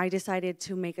 So I decided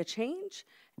to make a change,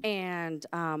 and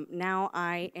now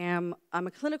I'm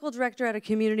a clinical director at a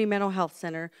community mental health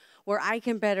center where I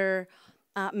can better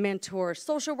mentor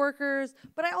social workers,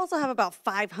 but I also have about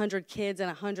 500 kids and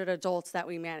 100 adults that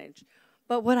we manage.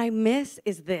 But what I miss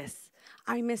is this.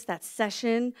 I miss that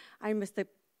session. I miss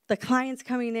the clients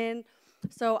coming in.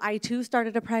 So I, too,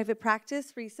 started a private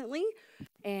practice recently,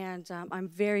 and I'm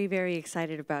very, very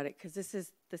excited about it because this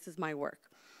is my work.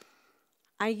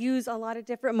 I use a lot of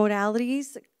different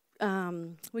modalities.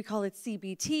 We call it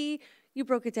CBT. You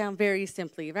broke it down very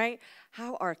simply, right?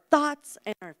 How our thoughts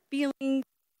and our feelings and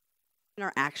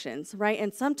our actions, right?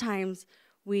 And sometimes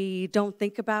we don't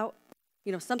think about,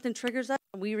 you know, something triggers us,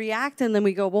 and we react, and then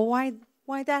we go, well, why'd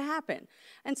that happen?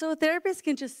 And so a therapist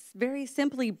can just very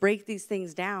simply break these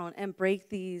things down and break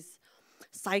these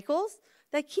cycles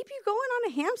that keep you going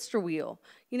on a hamster wheel.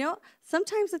 You know,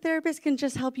 sometimes a therapist can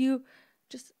just help you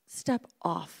just step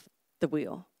off the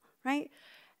wheel, right?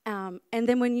 And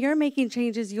then when you're making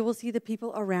changes, you will see the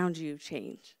people around you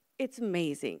change. It's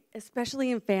amazing,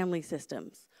 especially in family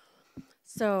systems.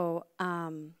 So,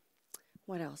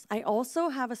 what else? I also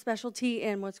have a specialty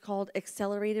in what's called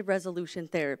accelerated resolution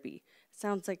therapy.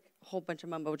 Sounds like a whole bunch of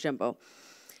mumbo jumbo.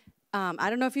 I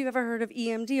don't know if you've ever heard of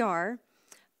EMDR,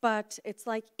 but it's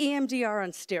like EMDR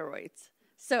on steroids.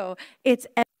 So it's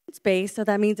evidence-based, so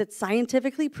that means it's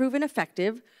scientifically proven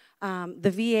effective.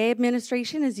 The VA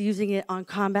administration is using it on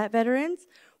combat veterans.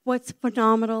 What's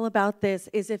phenomenal about this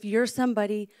is if you're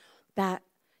somebody that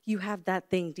you have that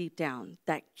thing deep down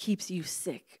that keeps you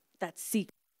sick, that's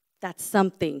secret, that's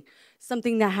something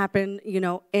that happened, you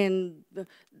know, in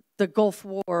the Gulf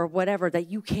War or whatever that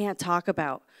you can't talk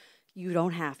about. You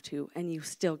don't have to, and you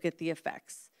still get the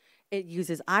effects. It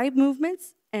uses eye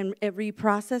movements, and it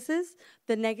reprocesses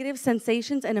the negative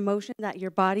sensations and emotion that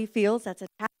your body feels that's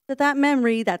attached to that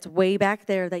memory that's way back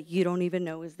there that you don't even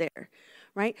know is there,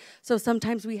 right? So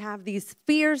sometimes we have these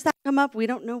fears that come up. We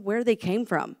don't know where they came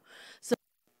from. So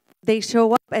they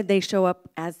show up, and they show up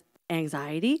as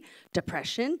anxiety,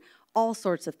 depression, all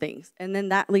sorts of things. And then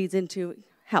that leads into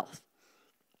health.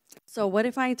 So what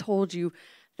if I told you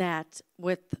that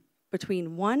with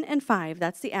between 1 and 5,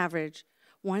 that's the average,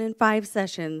 1 and 5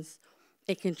 sessions,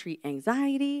 it can treat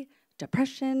anxiety,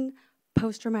 depression,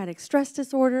 post-traumatic stress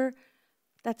disorder.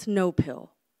 That's no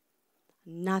pill.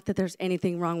 Not that there's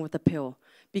anything wrong with a pill,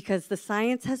 because the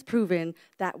science has proven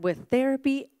that with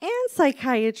therapy and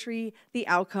psychiatry, the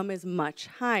outcome is much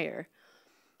higher.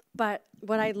 But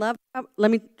what I love,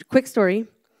 quick story.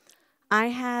 I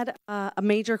had a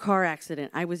major car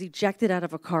accident. I was ejected out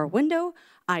of a car window.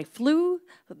 I flew.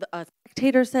 A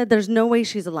spectator said, there's no way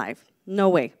she's alive. No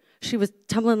way. She was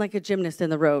tumbling like a gymnast in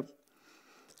the road.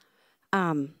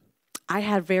 I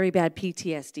had very bad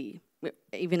PTSD,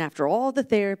 even after all the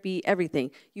therapy,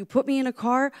 everything. You put me in a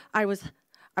car, I was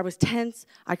tense.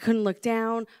 I couldn't look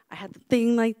down. I had the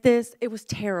thing like this. It was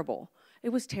terrible. It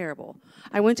was terrible.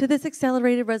 I went to this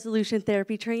accelerated resolution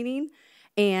therapy training,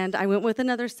 and I went with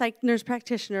another psych nurse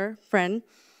practitioner friend,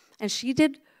 and she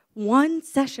did one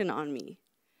session on me,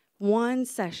 one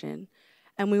session.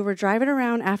 And we were driving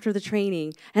around after the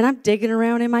training, and I'm digging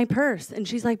around in my purse. And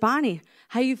she's like, Bonnie,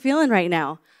 how you feeling right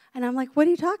now? And I'm like, what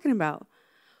are you talking about?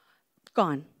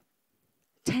 Gone.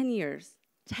 10 years.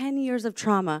 10 years of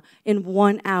trauma in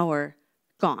 1 hour,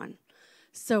 gone.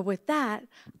 So with that,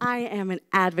 I am an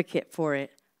advocate for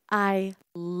it. I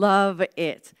love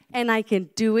it. And I can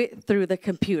do it through the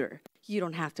computer. You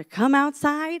don't have to come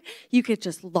outside. You could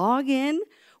just log in.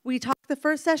 We talked the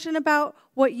first session about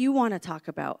what you want to talk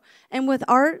about. And with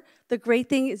art, the great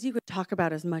thing is you could talk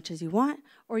about as much as you want,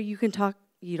 or you can talk,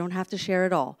 you don't have to share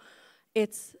it all.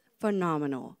 It's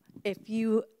phenomenal.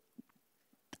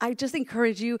 I just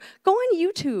encourage you, go on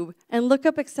YouTube and look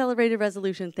up accelerated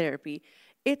resolution therapy.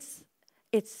 It's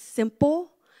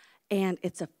simple and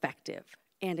it's effective,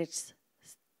 and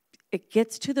it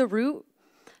gets to the root.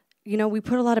 You know, we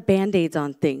put a lot of Band-Aids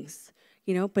on things,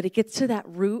 you know, but it gets to that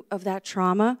root of that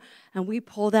trauma, and we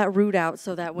pull that root out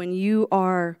so that when you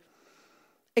are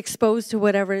exposed to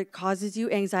whatever causes you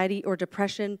anxiety or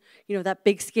depression, you know, that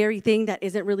big scary thing that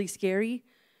isn't really scary,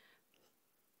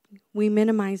 we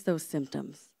minimize those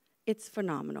symptoms. It's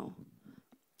phenomenal.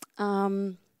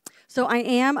 So I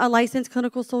am a licensed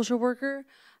clinical social worker.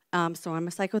 So I'm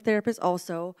a psychotherapist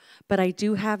also, but I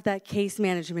do have that case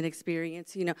management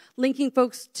experience, you know, linking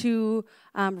folks to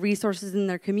resources in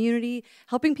their community,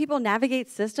 helping people navigate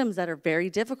systems that are very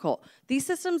difficult. These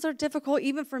systems are difficult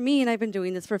even for me, and I've been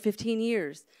doing this for 15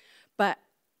 years. But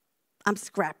I'm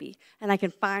scrappy, and I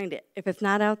can find it. If it's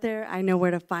not out there, I know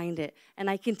where to find it. And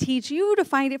I can teach you to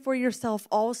find it for yourself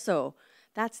also.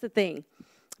 That's the thing.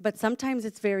 But sometimes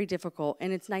it's very difficult,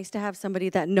 and it's nice to have somebody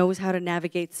that knows how to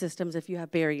navigate systems if you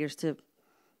have barriers to,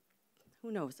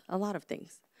 who knows, a lot of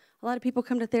things. A lot of people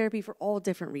come to therapy for all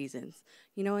different reasons,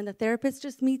 you know, and the therapist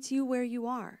just meets you where you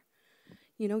are.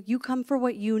 You know, you come for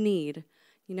what you need.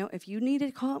 You know, if you need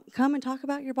to come and talk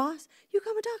about your boss, you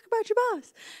come and talk about your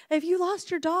boss. If you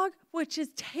lost your dog, which is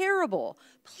terrible,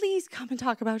 please come and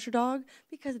talk about your dog,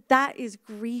 because that is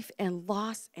grief and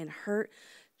loss and hurt,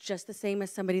 just the same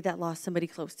as somebody that lost somebody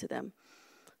close to them.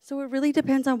 So it really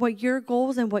depends on what your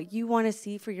goals and what you want to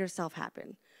see for yourself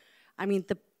happen. I mean,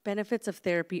 the benefits of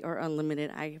therapy are unlimited.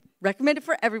 I recommend it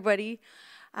for everybody.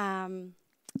 And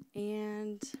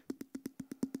I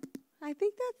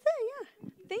think that's it, yeah.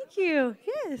 Thank you,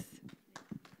 yes.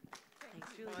 Thanks,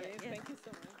 Juliet. Yes. Thank you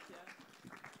so much. Yeah.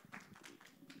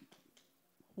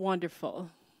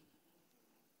 Wonderful.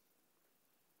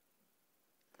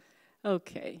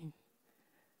 Okay.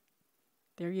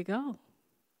 There you go.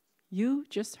 You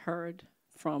just heard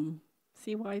from,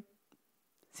 see what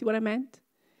I meant?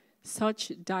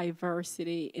 Such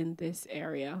diversity in this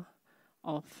area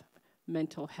of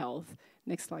mental health.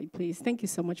 Next slide, please. Thank you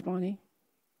so much, Bonnie.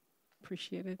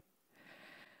 Appreciate it.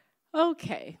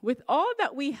 Okay, with all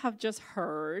that we have just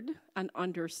heard and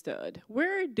understood,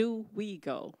 where do we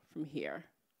go from here?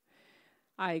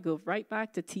 I go right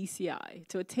back to TCI,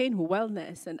 to attain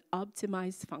wellness and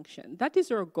optimized function. That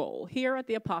is our goal here at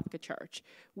the Apopka Church.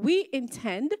 We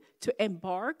intend to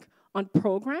embark on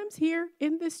programs here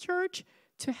in this church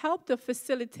to help to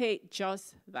facilitate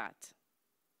just that.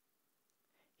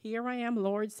 Here I am,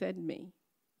 Lord, send me.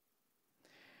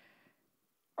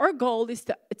 Our goal is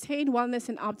to attain wellness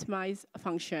and optimize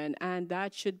function, and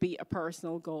that should be a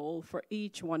personal goal for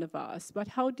each one of us. But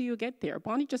how do you get there?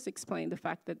 Bonnie just explained the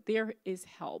fact that there is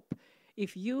help.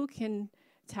 If you can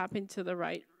tap into the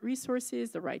right resources,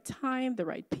 the right time, the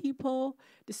right people,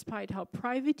 despite how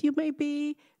private you may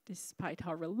be, despite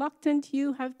how reluctant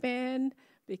you have been,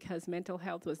 because mental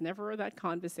health was never that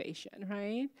conversation,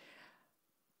 right?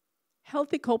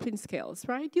 Healthy coping skills,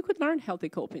 right? You could learn healthy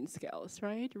coping skills,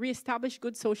 right? Reestablish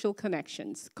good social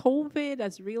connections. COVID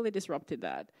has really disrupted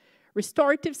that.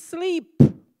 Restorative sleep.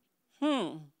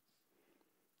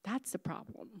 That's the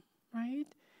problem, right?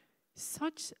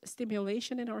 Such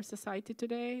stimulation in our society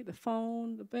today, the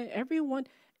phone, the bed, everyone,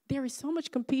 there is so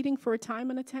much competing for time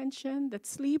and attention that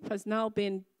sleep has now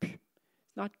been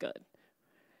not good.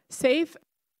 Safe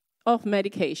of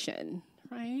medication,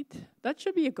 right? That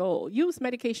should be a goal. Use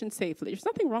medication safely. There's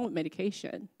nothing wrong with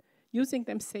medication. Using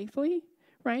them safely,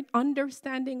 right?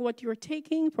 Understanding what you're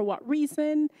taking, for what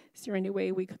reason. Is there any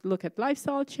way we could look at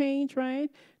lifestyle change,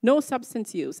 right? No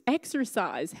substance use.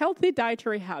 Exercise, healthy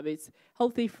dietary habits,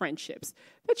 healthy friendships.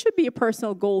 That should be a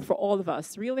personal goal for all of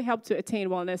us. Really help to attain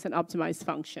wellness and optimize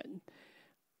function.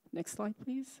 Next slide,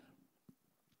 please.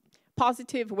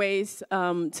 Positive ways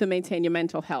to maintain your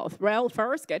mental health. Well,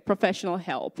 first, get professional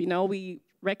help. You know, we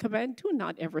recommend do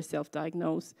not ever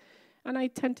self-diagnose. And I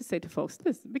tend to say to folks,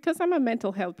 listen, because I'm a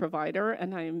mental health provider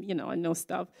and I know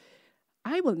stuff,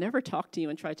 I will never talk to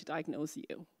you and try to diagnose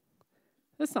you.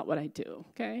 That's not what I do,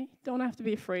 okay? Don't have to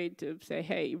be afraid to say,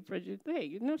 hey, Bridget,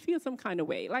 hey, feel some kind of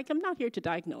way. Like, I'm not here to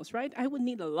diagnose, right? I would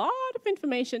need a lot of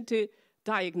information to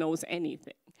diagnose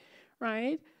anything,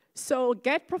 right? So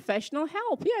get professional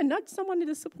help. Yeah, not someone in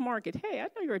the supermarket. Hey, I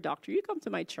know you're a doctor. You come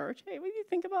to my church. Hey, what do you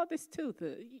think about this tooth?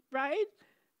 Right?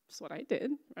 That's what I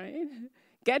did, right?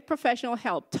 Get professional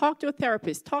help. Talk to a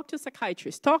therapist. Talk to a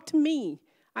psychiatrist. Talk to me.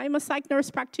 I'm a psych nurse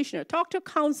practitioner. Talk to a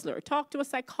counselor. Talk to a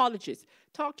psychologist.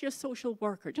 Talk to your social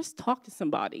worker. Just talk to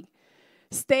somebody.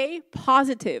 Stay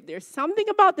positive. There's something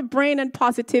about the brain and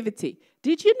positivity.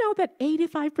 Did you know that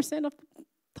 85% of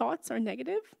thoughts are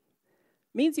negative?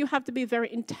 Means you have to be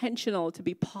very intentional to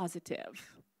be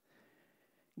positive.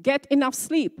 Get enough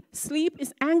sleep. Sleep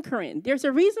is anchoring. There's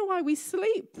a reason why we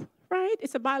sleep, right?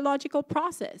 It's a biological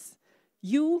process.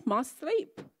 You must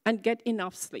sleep and get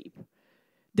enough sleep.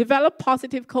 Develop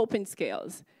positive coping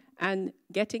skills and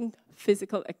getting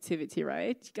physical activity,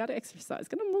 right? You got to exercise.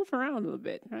 Got to move around a little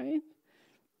bit, right?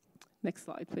 Next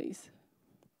slide, please.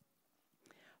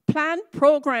 Plan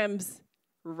programs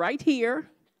right here.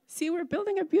 See, we're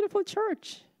building a beautiful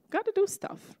church. Got to do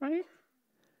stuff, right?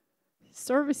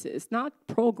 Services, not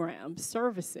programs,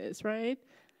 services, right?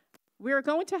 We're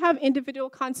going to have individual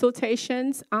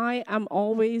consultations. I am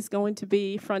always going to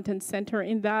be front and center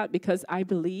in that because I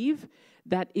believe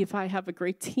that if I have a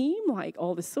great team, like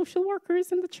all the social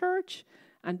workers in the church,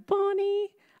 and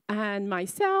Bonnie, and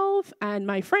myself, and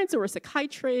my friends who are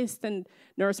psychiatrists and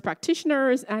nurse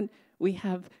practitioners, and we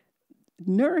have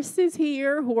nurses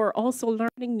here who are also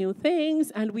learning new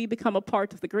things, and we become a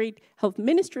part of the great health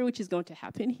ministry, which is going to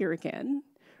happen here again,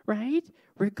 right?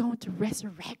 We're going to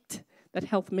resurrect that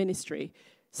health ministry.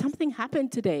 Something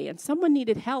happened today, and someone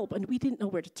needed help, and we didn't know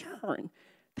where to turn.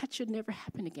 That should never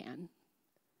happen again.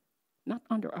 Not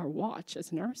under our watch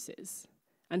as nurses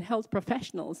and health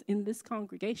professionals in this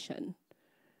congregation.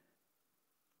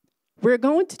 We're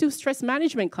going to do stress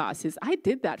management classes. I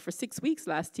did that for 6 weeks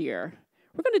last year.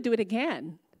 We're going to do it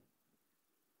again.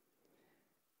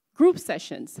 Group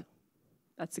sessions.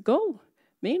 That's a goal.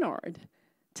 Maynard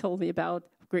told me about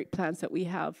great plans that we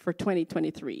have for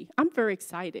 2023. I'm very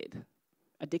excited.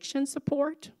 Addiction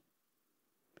support.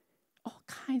 All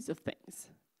kinds of things.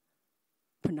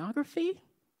 Pornography,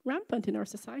 rampant in our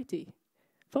society.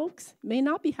 Folks, may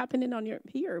not be happening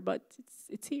here, but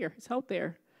it's here. It's out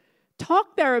there.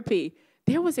 Talk therapy.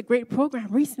 There was a great program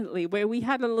recently where we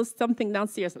had a little something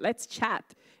downstairs. Let's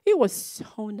chat. It was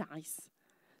so nice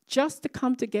just to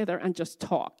come together and just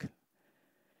talk.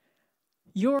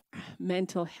 Your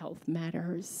mental health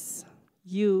matters.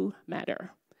 You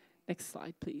matter. Next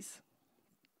slide, please.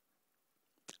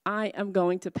 I am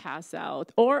going to pass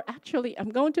out, or actually, I'm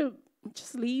going to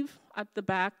just leave at the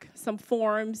back some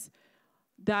forms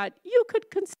that you could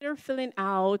consider filling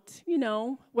out,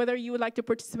 whether you would like to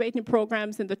participate in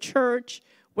programs in the church,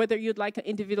 whether you'd like an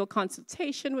individual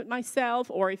consultation with myself,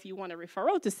 or if you want a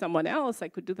referral to someone else, I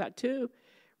could do that too,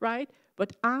 right?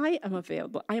 But I am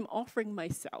available. I am offering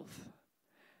myself.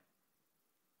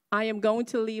 I am going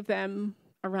to leave them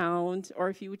around, or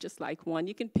if you would just like one,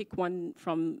 you can pick one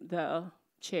from the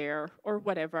chair or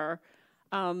whatever.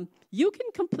 You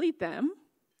can complete them.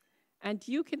 And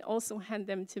you can also hand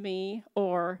them to me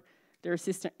or their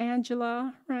sister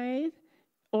Angela, right?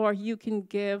 Or you can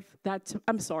give that to,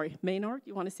 I'm sorry, Maynard,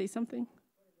 you want to say something?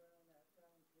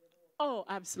 Oh,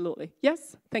 absolutely.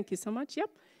 Yes, thank you so much. Yep.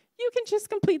 You can just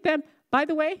complete them. By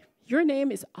the way, your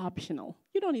name is optional.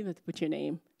 You don't even have to put your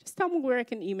name. Just tell me where I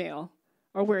can email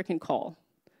or where I can call.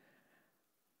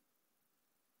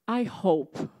 I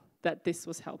hope that this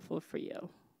was helpful for you.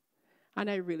 And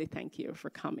I really thank you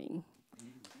for coming.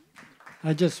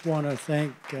 I just want to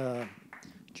thank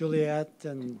Juliet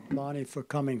and Bonnie for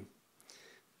coming.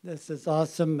 This is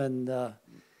awesome, and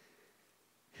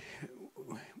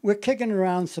we're kicking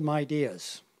around some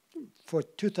ideas for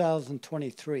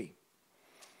 2023.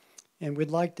 And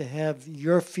we'd like to have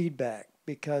your feedback,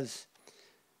 because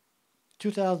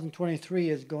 2023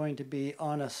 is going to be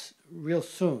on us real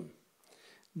soon.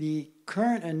 The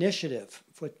current initiative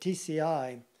for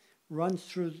TCI runs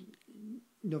through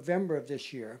November of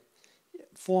this year,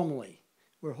 formally.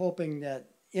 We're hoping that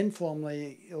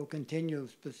informally it will continue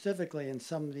specifically in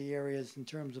some of the areas in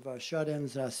terms of our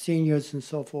shut-ins, our seniors and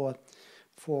so forth,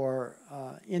 for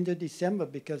into December,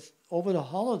 because over the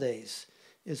holidays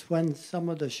is when some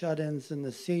of the shut-ins and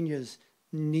the seniors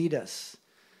need us.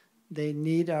 They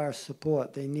need our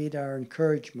support. They need our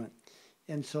encouragement.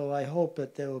 And so I hope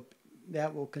that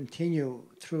that will continue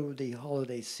through the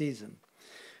holiday season.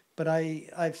 But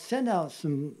I've sent out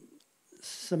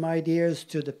some ideas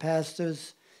to the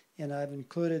pastors, and I've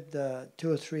included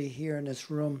 2 or 3 here in this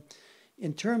room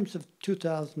in terms of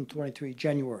 2023,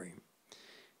 January.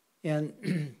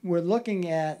 And we're looking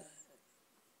at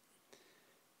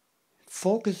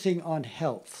focusing on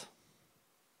health.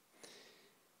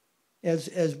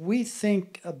 As we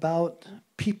think about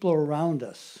people around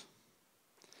us,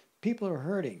 people are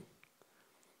hurting.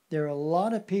 There are a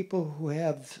lot of people who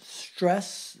have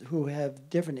stress, who have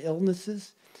different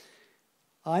illnesses.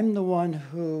 I'm the one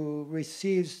who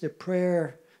receives the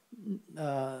prayer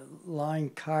line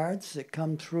cards that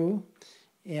come through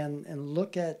and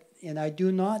look at, and I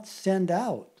do not send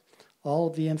out all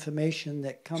of the information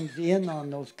that comes in on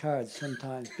those cards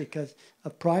sometimes because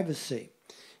of privacy.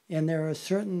 And there are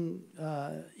certain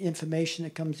information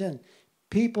that comes in.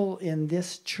 People in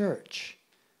this church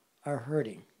are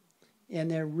hurting,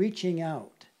 and they're reaching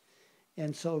out.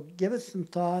 And so give us some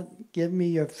thought. Give me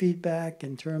your feedback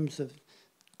in terms of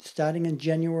starting in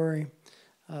January.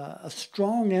 A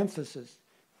strong emphasis,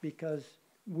 because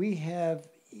we have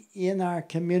in our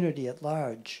community at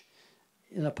large,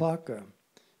 in Apopka,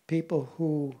 people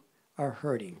who are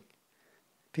hurting.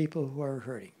 People who are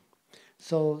hurting.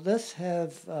 So let's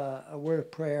have a word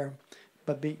of prayer,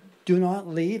 but do not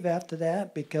leave after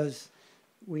that, because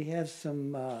we have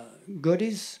some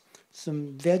goodies,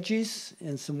 some veggies,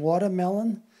 and some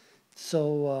watermelon.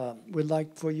 So we'd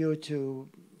like for you to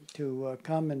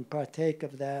come and partake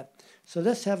of that. So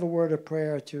let's have a word of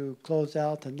prayer to close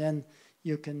out, and then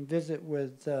you can visit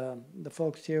with the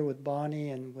folks here, with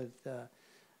Bonnie and with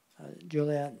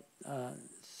Juliet,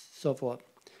 so forth.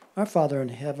 Our Father in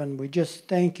heaven, we just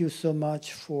thank you so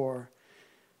much for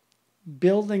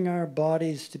building our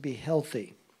bodies to be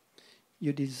healthy.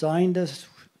 You designed us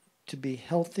to be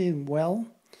healthy and well,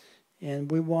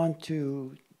 and we want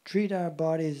to treat our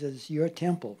bodies as your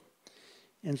temple.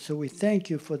 And so we thank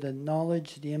you for the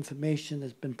knowledge, the information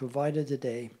that's been provided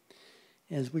today.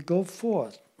 As we go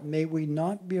forth, may we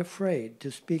not be afraid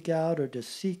to speak out or to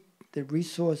seek the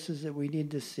resources that we need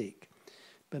to seek,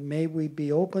 but may we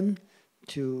be open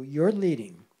to your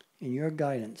leading and your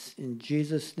guidance. In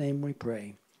Jesus' name we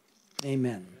pray.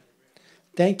 Amen.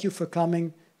 Thank you for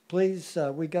coming. Please,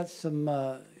 we got some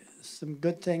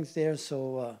good things there,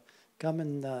 so come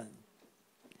and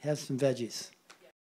have some veggies.